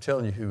I'm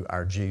telling you who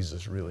our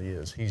Jesus really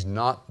is. He's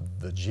not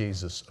the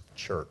Jesus of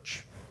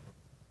church.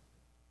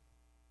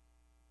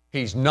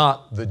 He's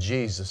not the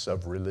Jesus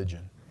of religion.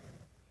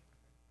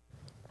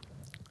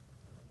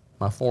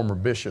 My former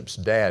bishop's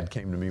dad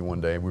came to me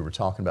one day. We were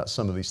talking about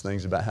some of these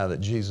things, about how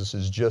that Jesus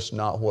is just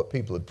not what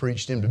people had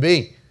preached Him to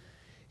be.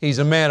 He's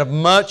a man of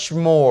much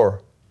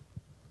more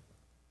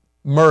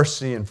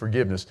mercy and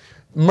forgiveness.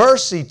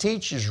 Mercy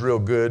teaches real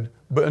good,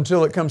 but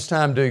until it comes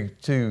time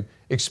to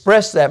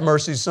express that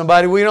mercy to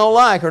somebody we don't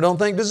like or don't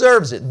think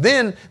deserves it,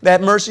 then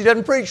that mercy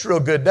doesn't preach real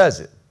good, does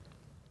it?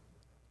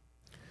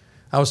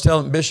 I was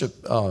telling Bishop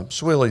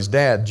Swilley's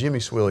dad, Jimmy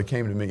Swilley,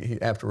 came to me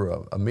after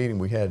a meeting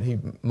we had. He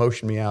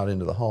motioned me out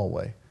into the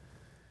hallway.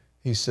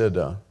 He said,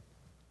 of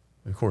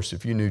course,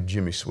 if you knew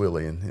Jimmy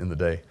Swilley in the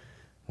day,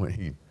 when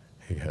he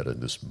had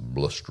this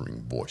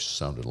blustering voice,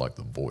 sounded like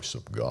the voice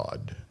of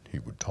God. He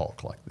would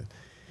talk like that.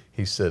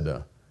 He said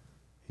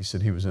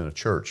he was in a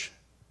church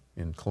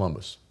in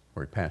Columbus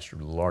where he pastored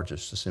the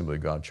largest Assembly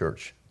of God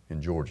church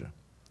in Georgia.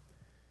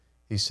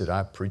 He said,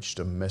 I preached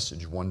a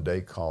message one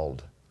day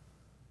called,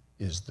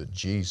 "Is the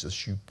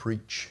Jesus you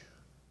preach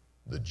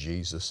the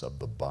Jesus of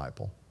the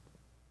Bible?"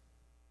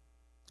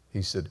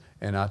 He said,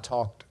 and I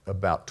talked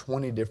about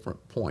 20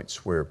 different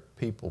points where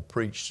people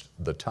preached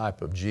the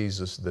type of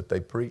Jesus that they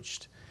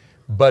preached,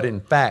 but in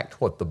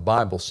fact, what the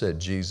Bible said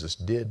Jesus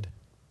did.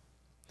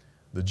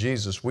 The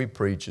Jesus we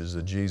preach is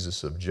the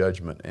Jesus of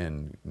judgment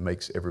and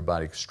makes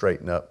everybody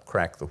straighten up,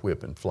 crack the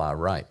whip, and fly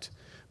right.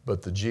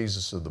 But the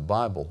Jesus of the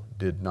Bible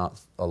did not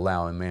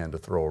allow a man to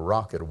throw a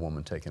rock at a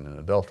woman taken in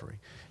adultery.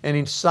 And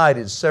he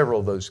cited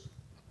several of those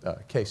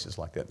cases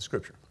like that in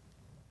Scripture.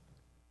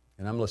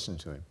 And I'm listening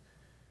to him.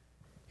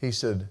 He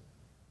said,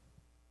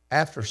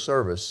 after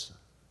service,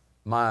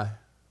 my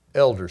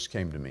elders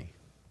came to me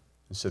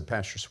and said,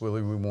 Pastor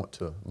Swilley, we want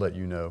to let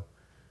you know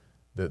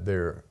that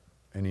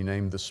and he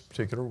named this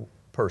particular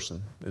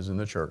person is in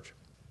the church,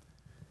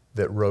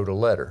 that wrote a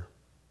letter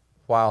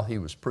while he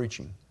was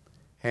preaching,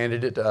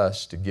 handed it to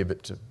us to give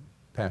it to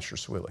Pastor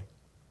Swilley.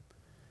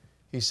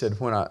 He said,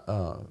 when I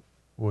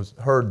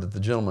heard that the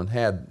gentleman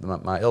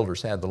my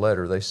elders had the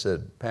letter, they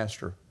said,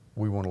 Pastor,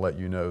 we want to let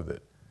you know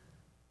that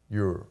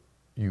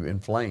you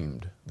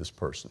inflamed this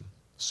person,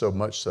 so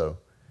much so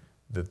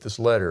that this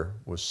letter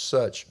was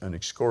such an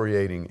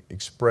excoriating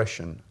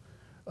expression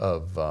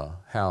of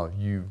how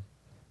you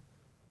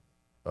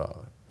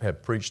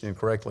have preached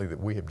incorrectly that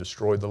we have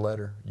destroyed the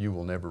letter. You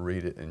will never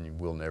read it, and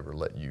we'll never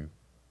let you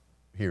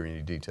hear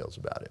any details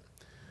about it.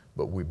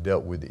 But we've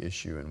dealt with the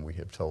issue, and we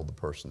have told the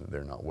person that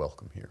they're not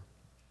welcome here.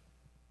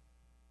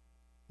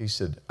 He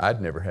said,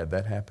 I'd never had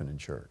that happen in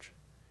church.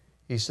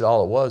 He said,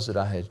 all it was that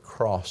I had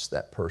crossed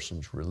that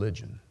person's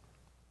religion.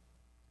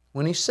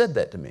 When he said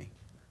that to me,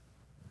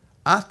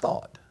 I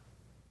thought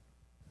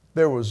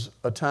there was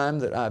a time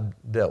that I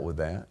dealt with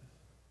that,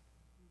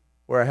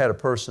 where I had a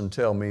person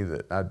tell me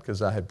that,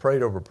 because I had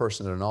prayed over a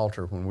person at an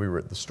altar when we were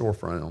at the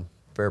storefront on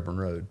Fairburn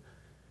Road,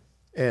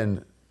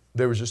 and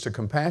there was just a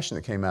compassion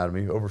that came out of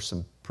me over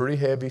some pretty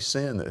heavy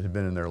sin that had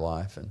been in their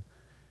life,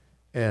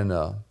 and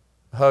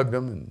hugged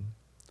them and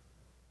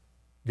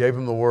gave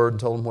them the word and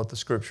told them what the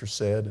Scripture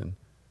said, and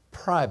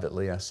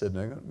privately I said,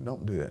 no,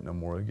 don't do that no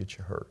more, it'll get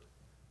you hurt.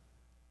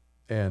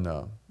 And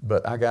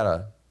but I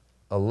got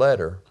a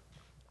letter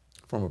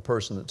from a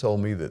person that told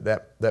me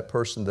that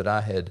person that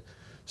I had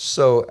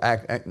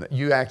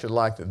you acted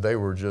like that they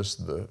were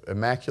just the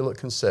immaculate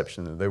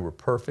conception, that they were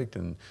perfect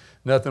and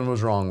nothing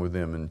was wrong with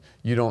them, and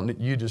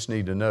you just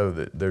need to know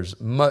that there's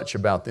much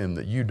about them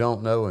that you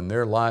don't know, and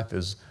their life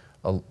is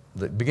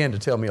they began to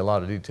tell me a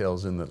lot of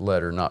details in the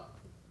letter, not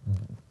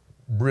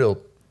real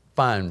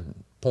fine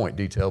point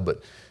detail,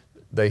 but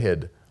they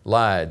had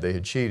lied, they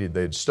had cheated,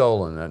 they had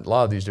stolen, and a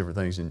lot of these different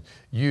things, and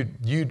you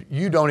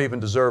don't even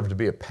deserve to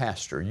be a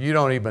pastor. You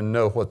don't even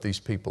know what these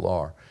people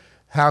are.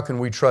 How can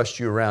we trust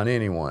you around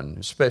anyone,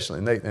 especially,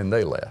 and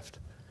they left.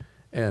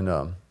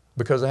 And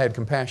because I had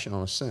compassion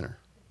on a sinner.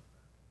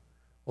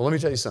 Well, let me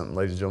tell you something,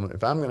 ladies and gentlemen.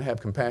 If I'm going to have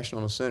compassion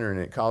on a sinner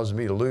and it causes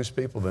me to lose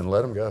people, then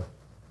let them go.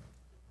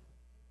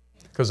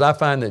 Because I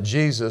find that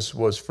Jesus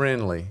was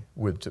friendly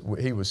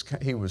he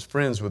was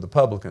friends with the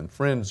publican,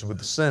 friends with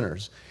the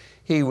sinners.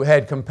 He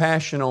had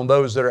compassion on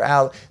those that are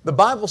out. The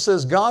Bible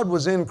says God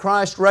was in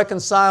Christ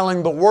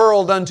reconciling the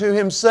world unto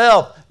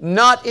Himself,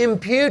 not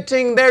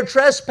imputing their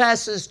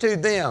trespasses to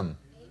them.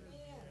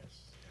 Amen.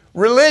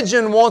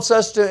 Religion wants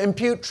us to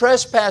impute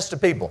trespass to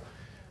people,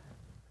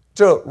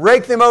 to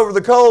rake them over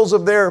the coals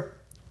of their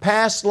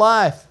past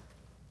life.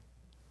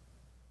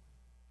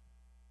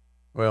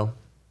 Well,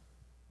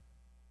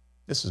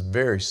 this is a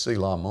very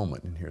Selah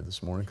moment in here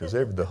this morning because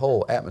the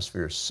whole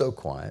atmosphere is so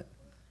quiet.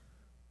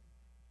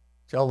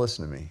 Y'all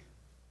listen to me.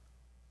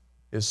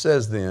 It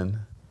says then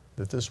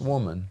that this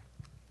woman,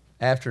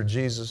 after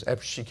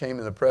she came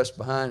in the press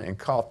behind and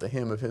caught the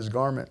hem of His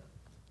garment,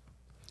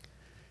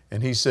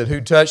 and He said, who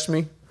touched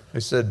me?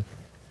 They said,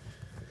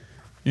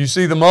 you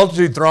see the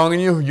multitude thronging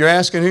you? You're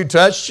asking who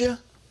touched you?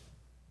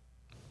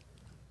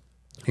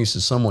 He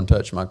said, someone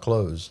touched my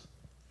clothes.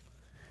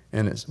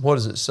 And what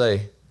does it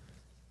say?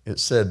 It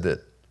said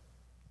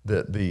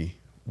that the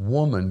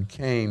woman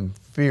came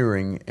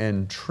fearing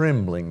and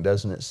trembling,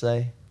 doesn't it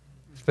say?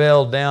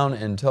 Fell down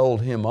and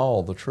told Him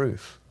all the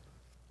truth.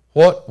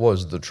 What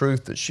was the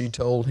truth that she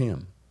told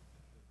Him?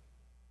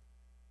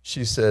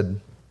 She said,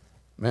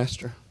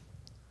 Master,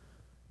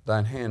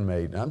 thine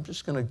handmaid. I'm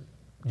just going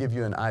to give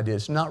you an idea.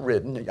 It's not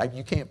written.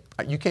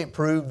 You can't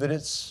prove that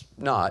it's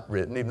not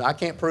written. Even I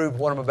can't prove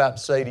what I'm about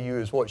to say to you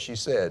is what she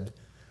said,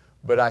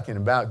 but I can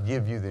about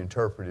give you the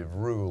interpretive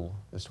rule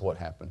as to what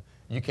happened.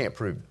 You can't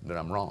prove that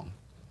I'm wrong.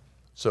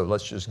 So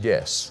let's just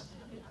guess.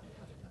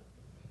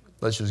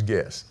 Let's just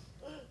guess.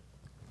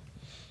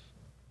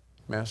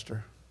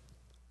 Master,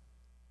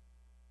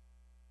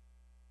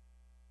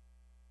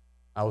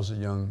 I was a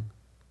young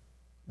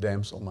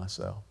damsel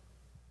myself,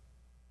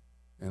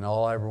 and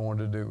all I ever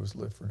wanted to do was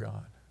live for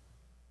God.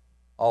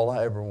 All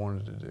I ever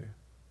wanted to do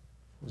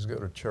was go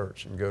to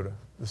church and go to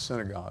the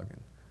synagogue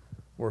and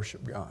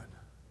worship God.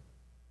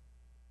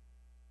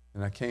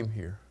 And I came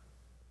here.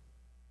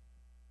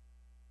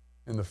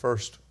 In the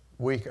first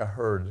week I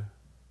heard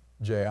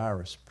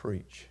Jairus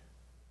preach.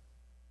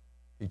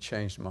 He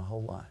changed my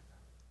whole life.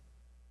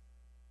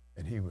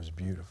 And he was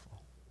beautiful.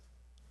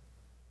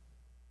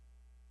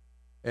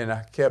 And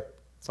I kept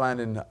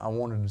finding that I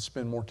wanted to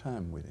spend more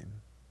time with him.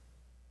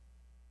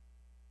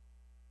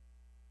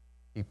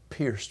 He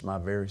pierced my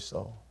very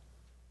soul.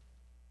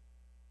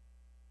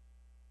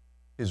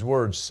 His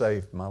words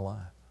saved my life.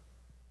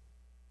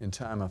 In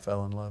time, I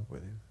fell in love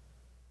with him.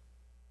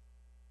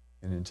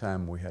 And in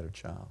time, we had a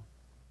child.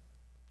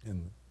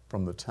 And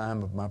from the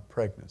time of my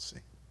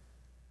pregnancy,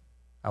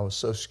 I was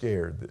so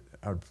scared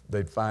that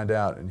they'd find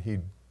out and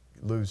he'd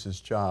lose his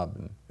job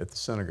at the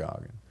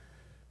synagogue. And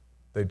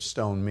they'd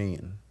stone me.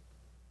 And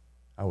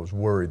I was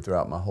worried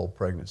throughout my whole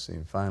pregnancy.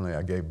 And finally,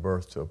 I gave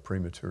birth to a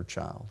premature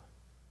child.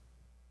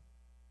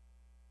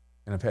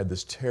 And I've had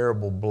this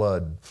terrible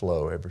blood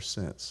flow ever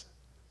since.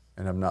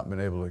 And I've not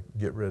been able to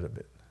get rid of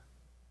it.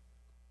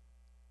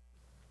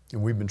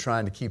 And we've been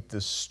trying to keep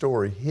this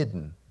story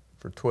hidden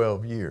for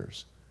 12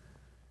 years.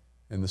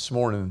 And this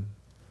morning,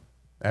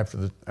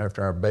 after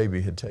our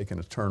baby had taken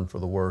a turn for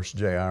the worse,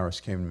 Jairus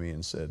came to me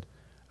and said,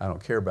 I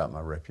don't care about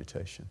my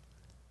reputation.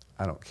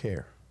 I don't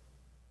care.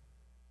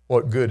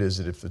 What good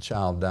is it if the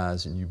child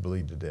dies and you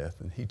bleed to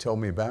death? And he told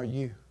me about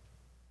you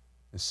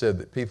and said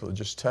that people that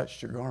just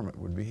touched your garment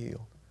would be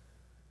healed.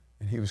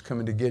 And he was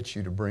coming to get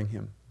you to bring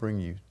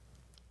you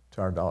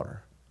to our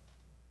daughter.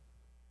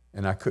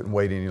 And I couldn't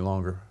wait any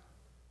longer.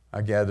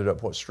 I gathered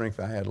up what strength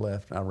I had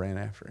left and I ran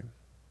after him.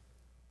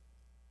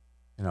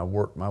 And I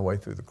worked my way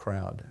through the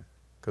crowd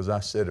because I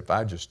said, if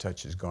I just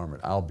touch his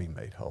garment, I'll be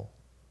made whole.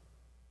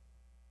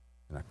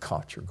 And I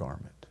caught your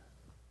garment.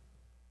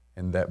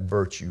 And that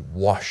virtue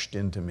washed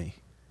into me.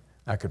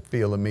 I could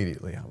feel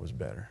immediately I was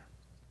better.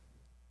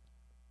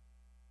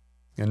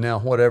 And now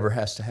whatever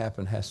has to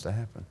happen, has to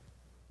happen.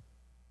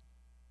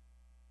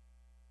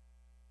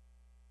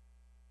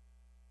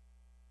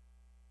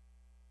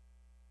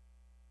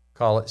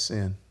 Call it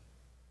sin.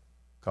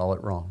 Call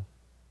it wrong.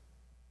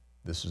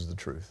 This is the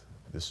truth.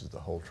 This is the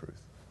whole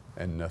truth.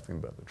 And nothing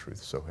but the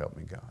truth. So help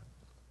me God.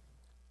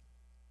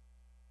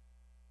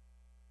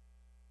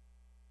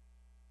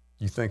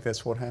 You think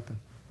that's what happened?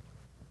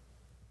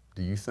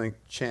 Do you think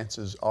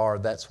chances are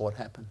that's what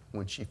happened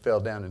when she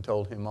fell down and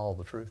told him all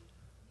the truth?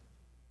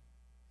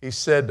 He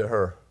said to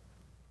her,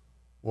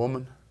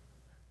 woman,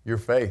 your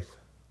faith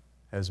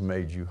has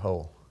made you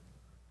whole.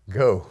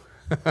 Go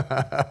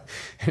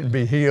and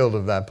be healed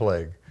of thy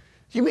plague.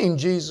 You mean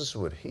Jesus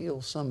would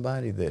heal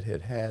somebody that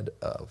had had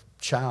a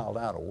child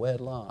out of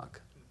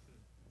wedlock?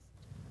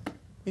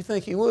 You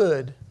think he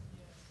would?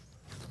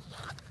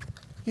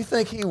 You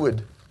think he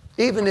would,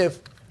 even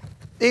if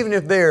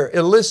their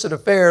illicit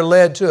affair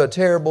led to a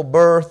terrible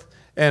birth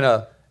and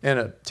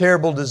a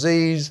terrible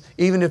disease,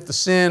 even if the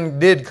sin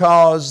did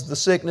cause the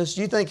sickness,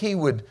 you think he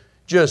would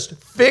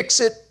just fix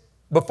it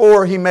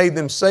before he made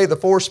them say the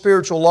 4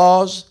 spiritual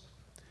laws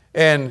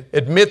and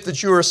admit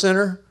that you're a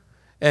sinner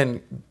and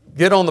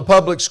get on the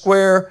public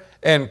square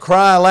and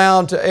cry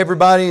aloud to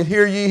everybody and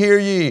hear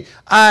ye,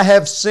 I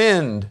have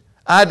sinned.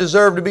 I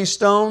deserve to be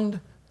stoned.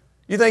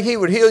 You think he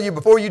would heal you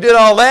before you did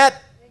all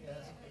that?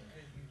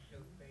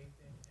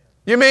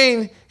 You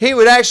mean he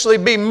would actually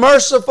be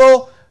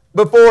merciful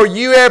before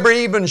you ever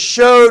even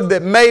showed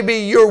that maybe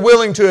you're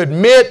willing to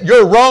admit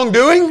your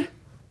wrongdoing?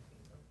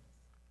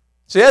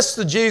 See, that's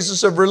the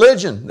Jesus of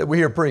religion that we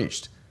hear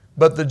preached.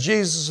 But the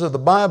Jesus of the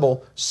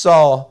Bible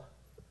saw a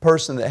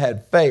person that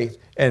had faith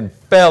and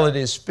fell at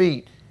His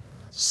feet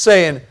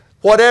saying,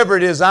 whatever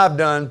it is I've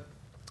done,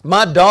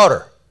 my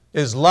daughter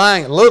is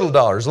lying, little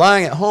daughter is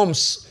lying at home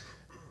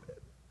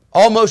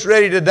almost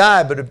ready to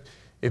die, but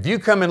if you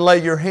come and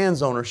lay your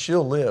hands on her,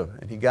 she'll live.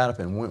 And he got up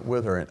and went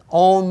with her. And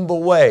on the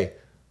way,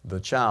 the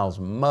child's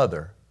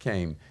mother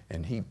came,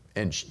 and he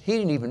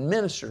didn't even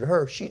minister to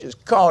her. She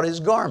just caught his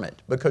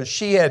garment because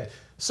she had,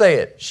 say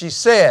it, she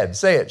said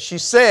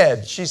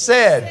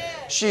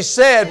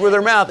with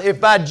her mouth,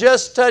 if I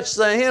just touch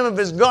the hem of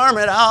his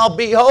garment, I'll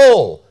be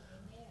whole.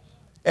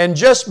 And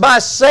just by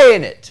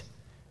saying it,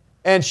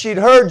 and she'd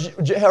heard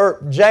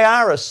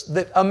Jairus,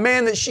 that a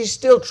man that she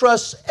still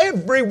trusts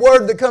every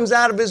word that comes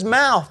out of his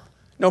mouth,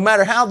 no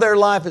matter how their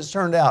life has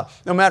turned out,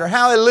 no matter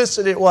how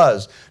illicit it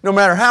was, no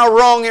matter how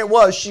wrong it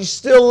was, she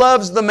still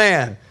loves the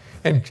man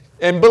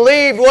and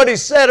believed what he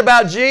said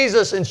about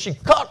Jesus, and she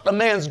caught the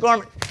man's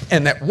garment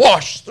and that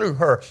washed through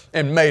her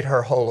and made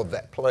her whole of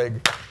that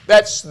plague.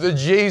 That's the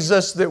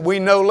Jesus that we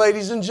know,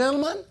 ladies and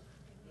gentlemen.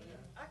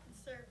 I can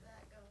serve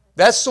that God.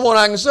 That's the one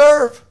I can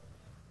serve.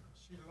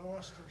 She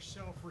lost her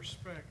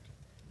self-respect.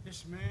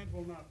 This man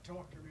will not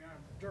talk to me. I'm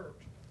dirt.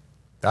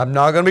 I'm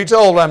not going to be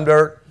told I'm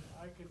dirt.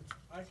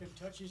 I can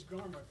touch his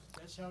garment.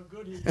 That's That's how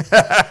good he is.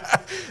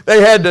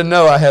 They had to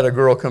know. I had a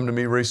girl come to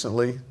me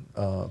recently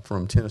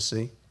from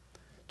Tennessee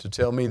to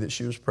tell me that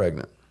she was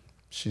pregnant.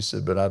 She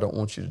said, but I don't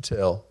want you to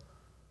tell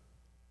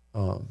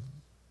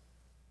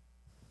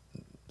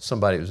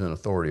somebody who's in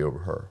authority over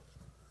her.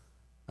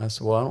 I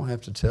said, well, I don't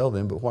have to tell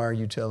them, but why are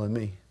you telling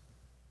me?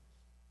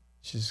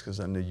 She said,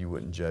 because I knew you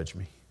wouldn't judge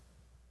me.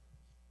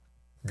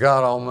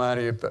 God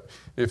Almighty,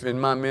 if in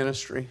my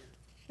ministry,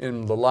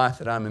 in the life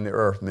that I'm in the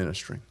earth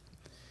ministry,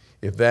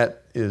 if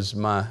that's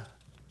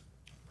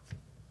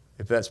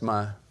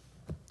my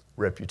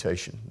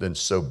reputation, then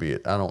so be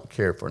it. I don't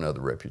care for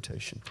another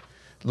reputation.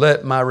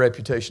 Let my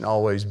reputation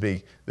always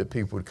be that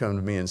people would come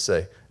to me and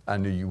say, I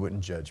knew you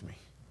wouldn't judge me.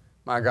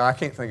 My God, I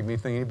can't think of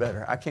anything any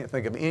better. I can't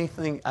think of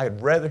anything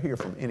I'd rather hear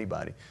from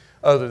anybody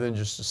other than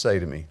just to say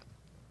to me,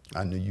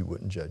 I knew you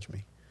wouldn't judge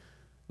me.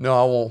 No,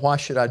 I won't. Why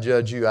should I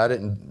judge you? I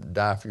didn't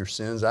die for your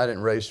sins. I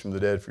didn't raise from the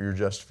dead for your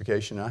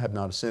justification. I have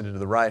not ascended to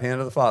the right hand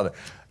of the Father.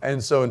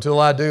 And so until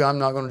I do, I'm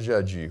not going to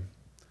judge you.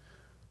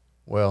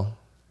 Well,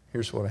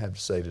 here's what I have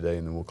to say today,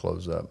 and then we'll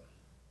close up.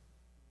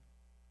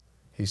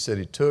 He said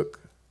he took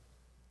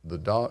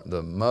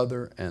the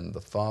mother and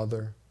the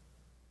father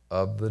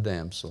of the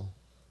damsel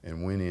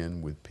and went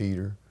in with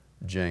Peter,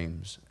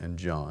 James, and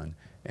John,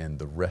 and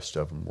the rest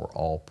of them were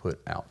all put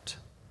out.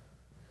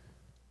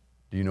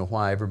 Do you know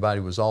why everybody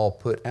was all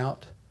put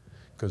out?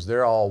 Because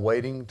they're all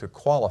waiting to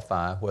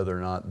qualify whether or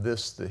not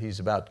this that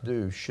he's about to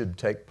do should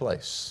take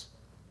place.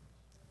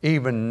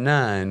 Even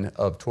 9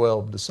 of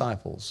 12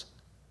 disciples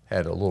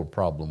had a little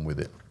problem with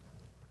it.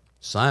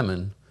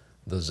 Simon,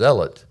 the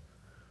zealot,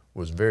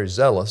 was very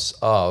zealous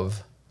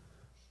of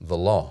the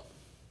law.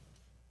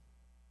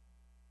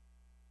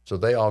 So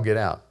they all get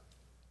out.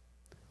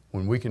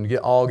 When we can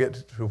all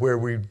get to where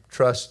we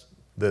trust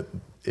that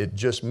it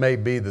just may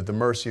be that the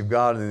mercy of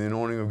God and the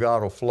anointing of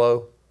God will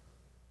flow,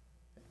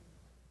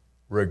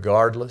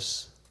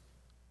 regardless,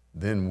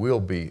 then we'll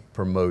be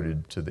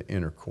promoted to the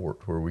inner court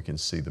where we can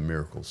see the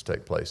miracles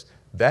take place.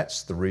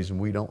 That's the reason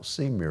we don't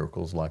see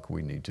miracles like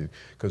we need to,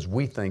 because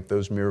we think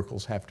those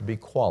miracles have to be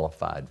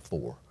qualified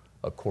for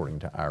according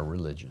to our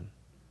religion.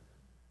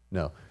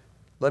 No.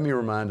 Let me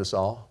remind us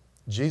all,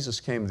 Jesus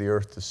came to the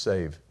earth to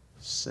save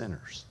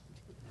sinners.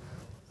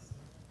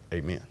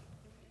 Amen.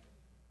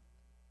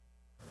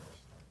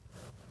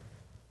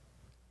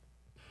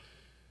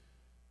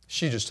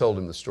 She just told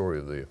him the story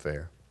of the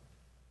affair.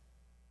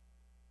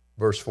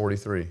 Verse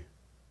 43.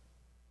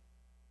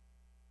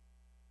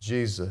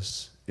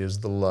 Jesus is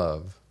the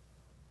love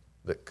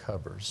that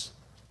covers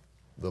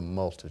the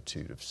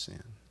multitude of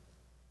sin.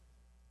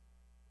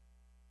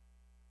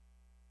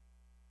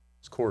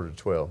 It's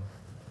 11:45.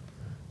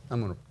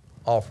 I'm going to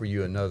offer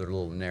you another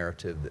little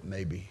narrative that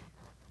may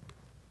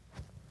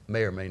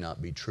or may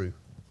not be true.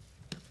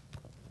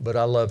 But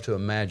I love to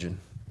imagine,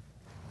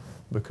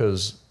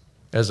 because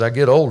as I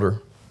get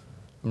older,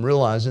 I'm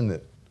realizing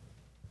that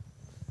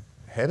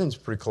heaven's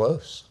pretty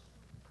close.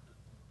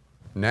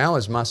 Now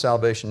is my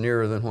salvation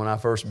nearer than when I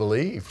first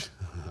believed.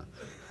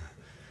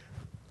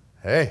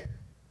 Hey,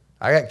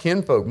 I got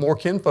kinfolk, more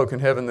kinfolk in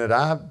heaven than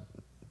I've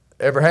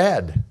ever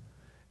had.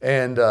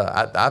 And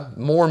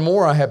more and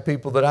more I have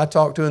people that I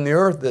talk to in the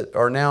earth that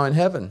are now in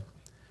heaven.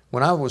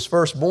 When I was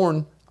first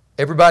born,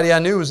 everybody I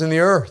knew was in the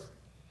earth.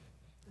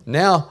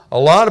 Now, a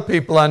lot of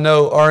people I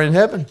know are in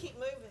heaven.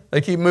 They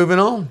keep moving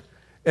on.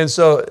 And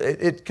so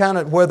it kind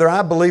of, whether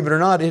I believe it or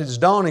not, it is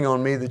dawning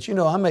on me that,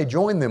 I may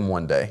join them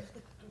one day.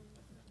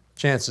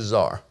 Chances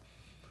are.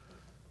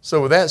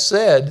 So with that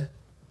said,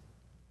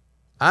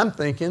 I'm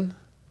thinking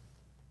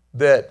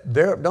that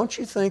don't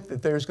you think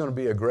that there's going to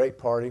be a great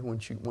party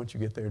once you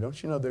get there?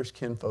 Don't you know there's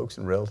kinfolks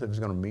and relatives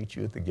going to meet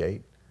you at the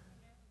gate?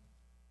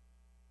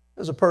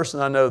 There's a person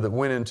I know that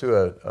went into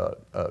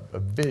a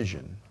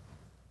vision,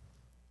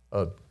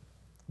 a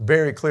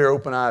very clear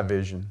open eye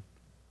vision,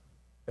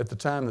 at the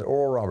time that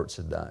Oral Roberts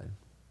had died.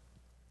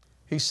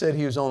 He said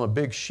he was on a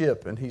big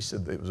ship, and he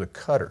said it was a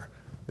cutter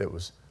that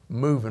was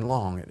moving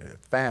along at a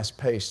fast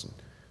pace and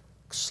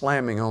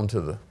slamming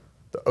onto the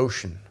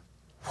ocean.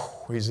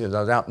 He said,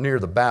 I was out near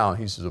the bow.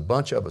 He says, a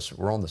bunch of us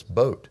were on this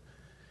boat.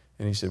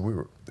 And he said,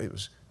 it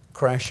was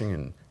crashing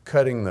and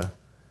cutting the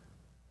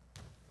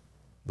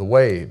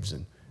waves.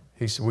 And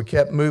he said, we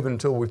kept moving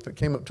until we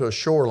came up to a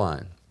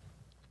shoreline.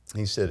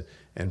 He said,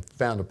 and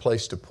found a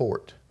place to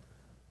port.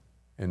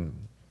 And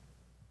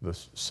the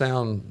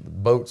sound, the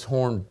boat's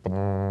horn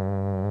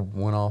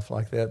went off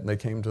like that, and they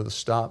came to the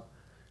stop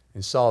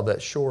and saw that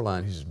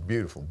shoreline. He said,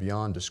 beautiful,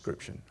 beyond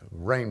description. A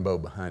rainbow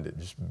behind it.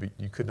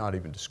 You could not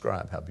even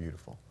describe how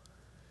beautiful.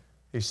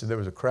 He said, there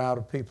was a crowd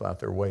of people out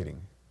there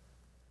waiting.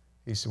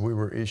 He said, we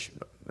were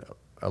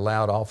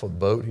allowed off of the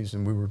boat. He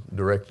said, we were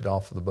directed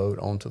off of the boat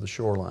onto the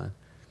shoreline.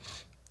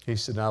 He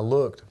said, and I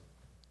looked.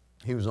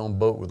 He was on a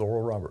boat with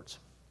Oral Roberts.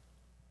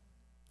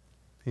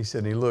 He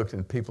said, he looked,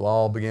 and people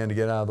all began to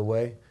get out of the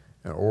way.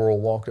 And Oral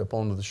walked up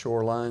onto the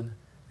shoreline,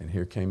 and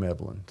here came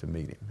Evelyn to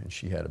meet him. And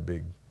she had a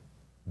big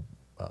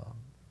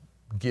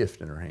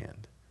gift in her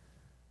hand.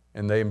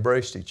 And they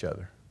embraced each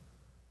other.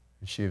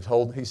 And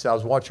he said, I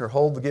was watching her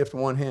hold the gift in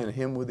one hand and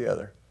him with the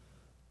other.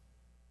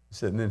 He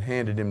said, and then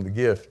handed him the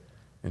gift,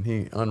 and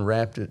he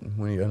unwrapped it, and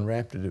when he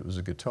unwrapped it, it was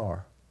a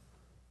guitar.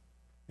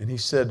 And he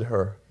said to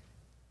her,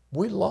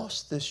 we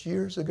lost this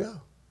years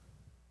ago.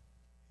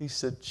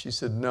 She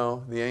said,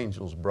 no, the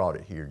angels brought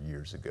it here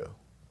years ago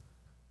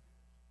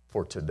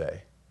for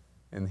today.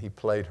 And he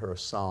played her a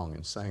song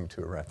and sang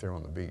to her right there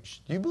on the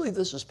beach. Do you believe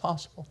this is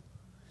possible?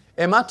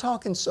 Am I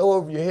talking so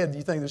over your head that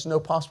you think there's no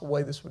possible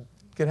way this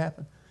could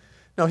happen?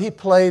 No, he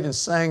played and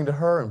sang to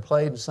her and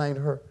played and sang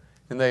to her,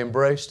 and they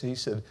embraced, he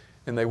said,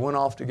 and they went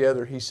off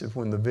together. He said,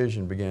 when the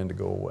vision began to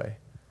go away,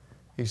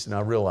 he said,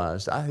 I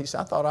realized, he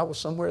said, I thought I was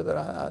somewhere that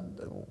I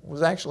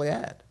was actually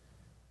at.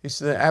 He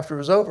said, after it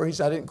was over, he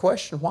said, I didn't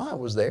question why I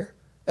was there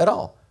at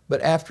all.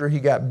 But after he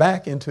got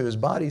back into his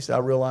body, he said, I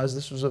realized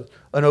this was an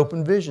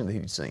open vision that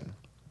he'd seen.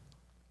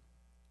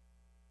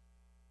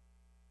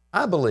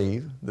 I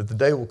believe that the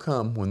day will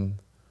come when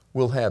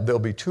there'll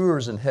be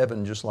tours in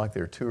heaven just like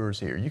there are tours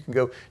here. You can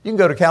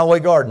go to Callaway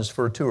Gardens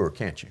for a tour,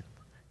 can't you?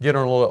 Get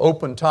on a little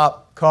open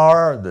top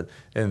car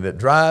that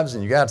drives,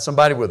 and you got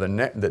somebody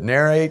that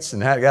narrates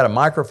and got a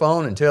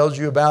microphone and tells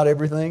you about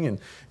everything,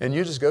 and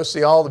you just go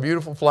see all the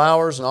beautiful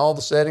flowers and all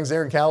the settings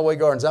there in Callaway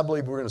Gardens. I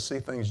believe we're going to see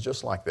things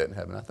just like that in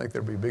heaven. I think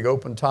there'll be a big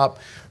open top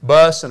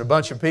bus and a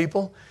bunch of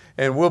people,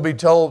 and we'll be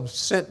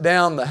sent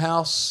down the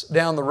house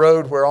down the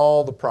road where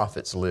all the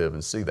prophets live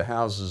and see the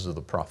houses of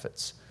the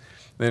prophets.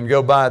 Then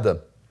go by one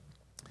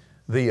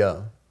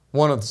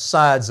of the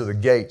sides of the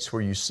gates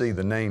where you see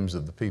the names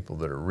of the people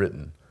that are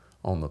written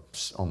on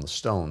the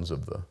stones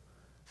of the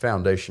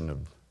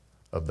foundation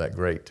of that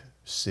great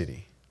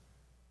city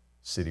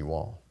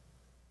wall.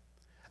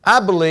 I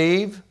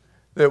believe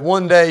that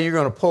one day you're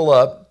going to pull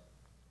up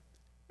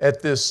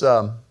at this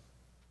on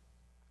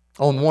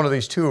one of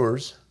these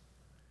tours,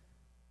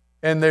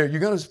 and you're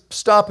going to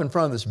stop in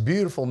front of this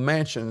beautiful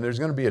mansion, and there's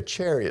going to be a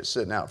chariot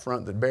sitting out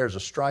front that bears a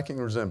striking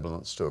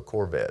resemblance to a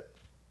Corvette.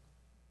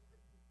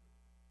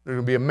 There's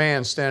going to be a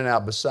man standing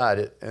out beside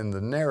it, and the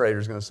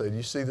narrator's going to say, do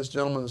you see this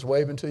gentleman that's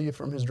waving to you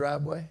from his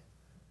driveway?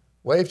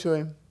 Wave to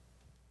him.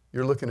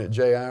 You're looking at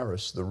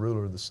Jairus, the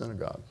ruler of the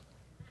synagogue.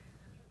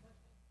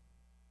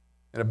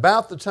 And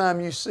about the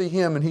time you see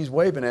him and he's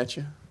waving at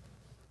you,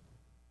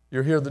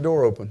 you'll hear the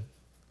door open.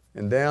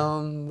 And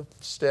down the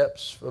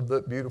steps of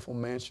that beautiful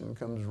mansion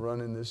comes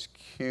running this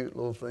cute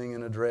little thing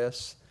in a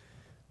dress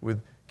with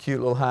cute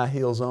little high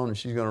heels on, and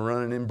she's going to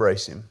run and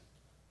embrace him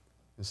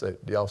and say,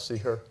 do y'all see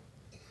her?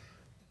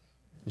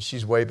 And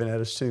she's waving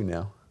at us too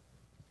now.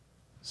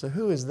 So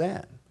who is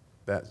that?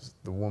 That's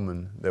the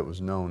woman that was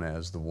known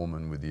as the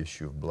woman with the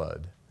issue of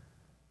blood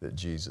that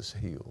Jesus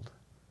healed.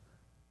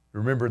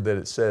 Remember that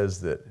it says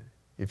that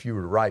if you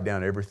were to write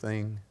down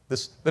everything,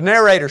 the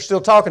narrator's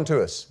still talking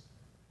to us.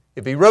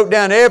 If he wrote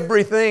down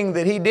everything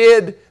that he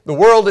did, the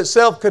world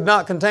itself could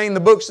not contain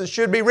the books that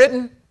should be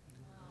written.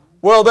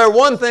 Well, there's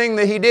one thing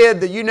that he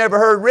did that you never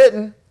heard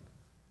written.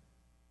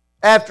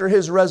 After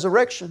his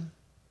resurrection,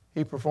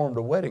 he performed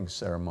a wedding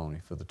ceremony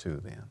for the two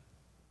of them.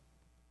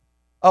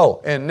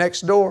 Oh, and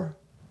next door,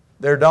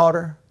 their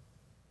daughter,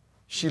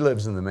 she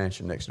lives in the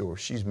mansion next door.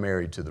 She's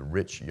married to the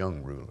rich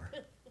young ruler.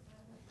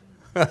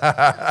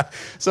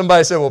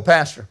 Somebody said, well,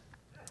 Pastor,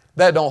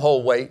 that don't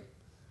hold weight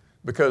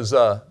because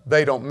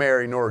they don't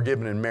marry nor are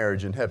given in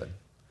marriage in heaven.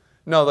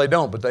 No, they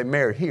don't, but they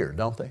marry here,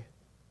 don't they?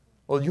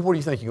 Well, what do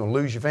you think? You're going to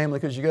lose your family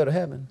because you go to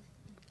heaven?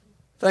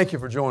 Thank you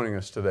for joining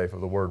us today for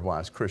the Word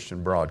Wise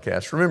Christian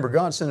broadcast. Remember,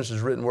 God sent us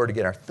His written Word to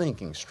get our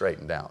thinking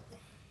straightened out.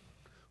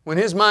 When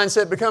His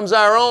mindset becomes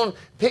our own,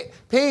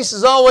 peace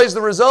is always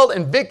the result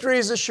and victory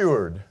is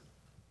assured.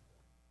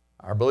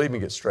 Our believing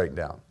gets straightened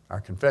out.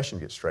 Our confession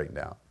gets straightened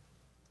out.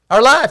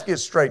 Our life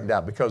gets straightened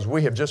out because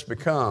we have just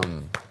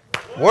become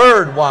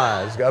Word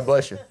Wise. God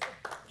bless you.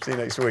 See you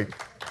next week.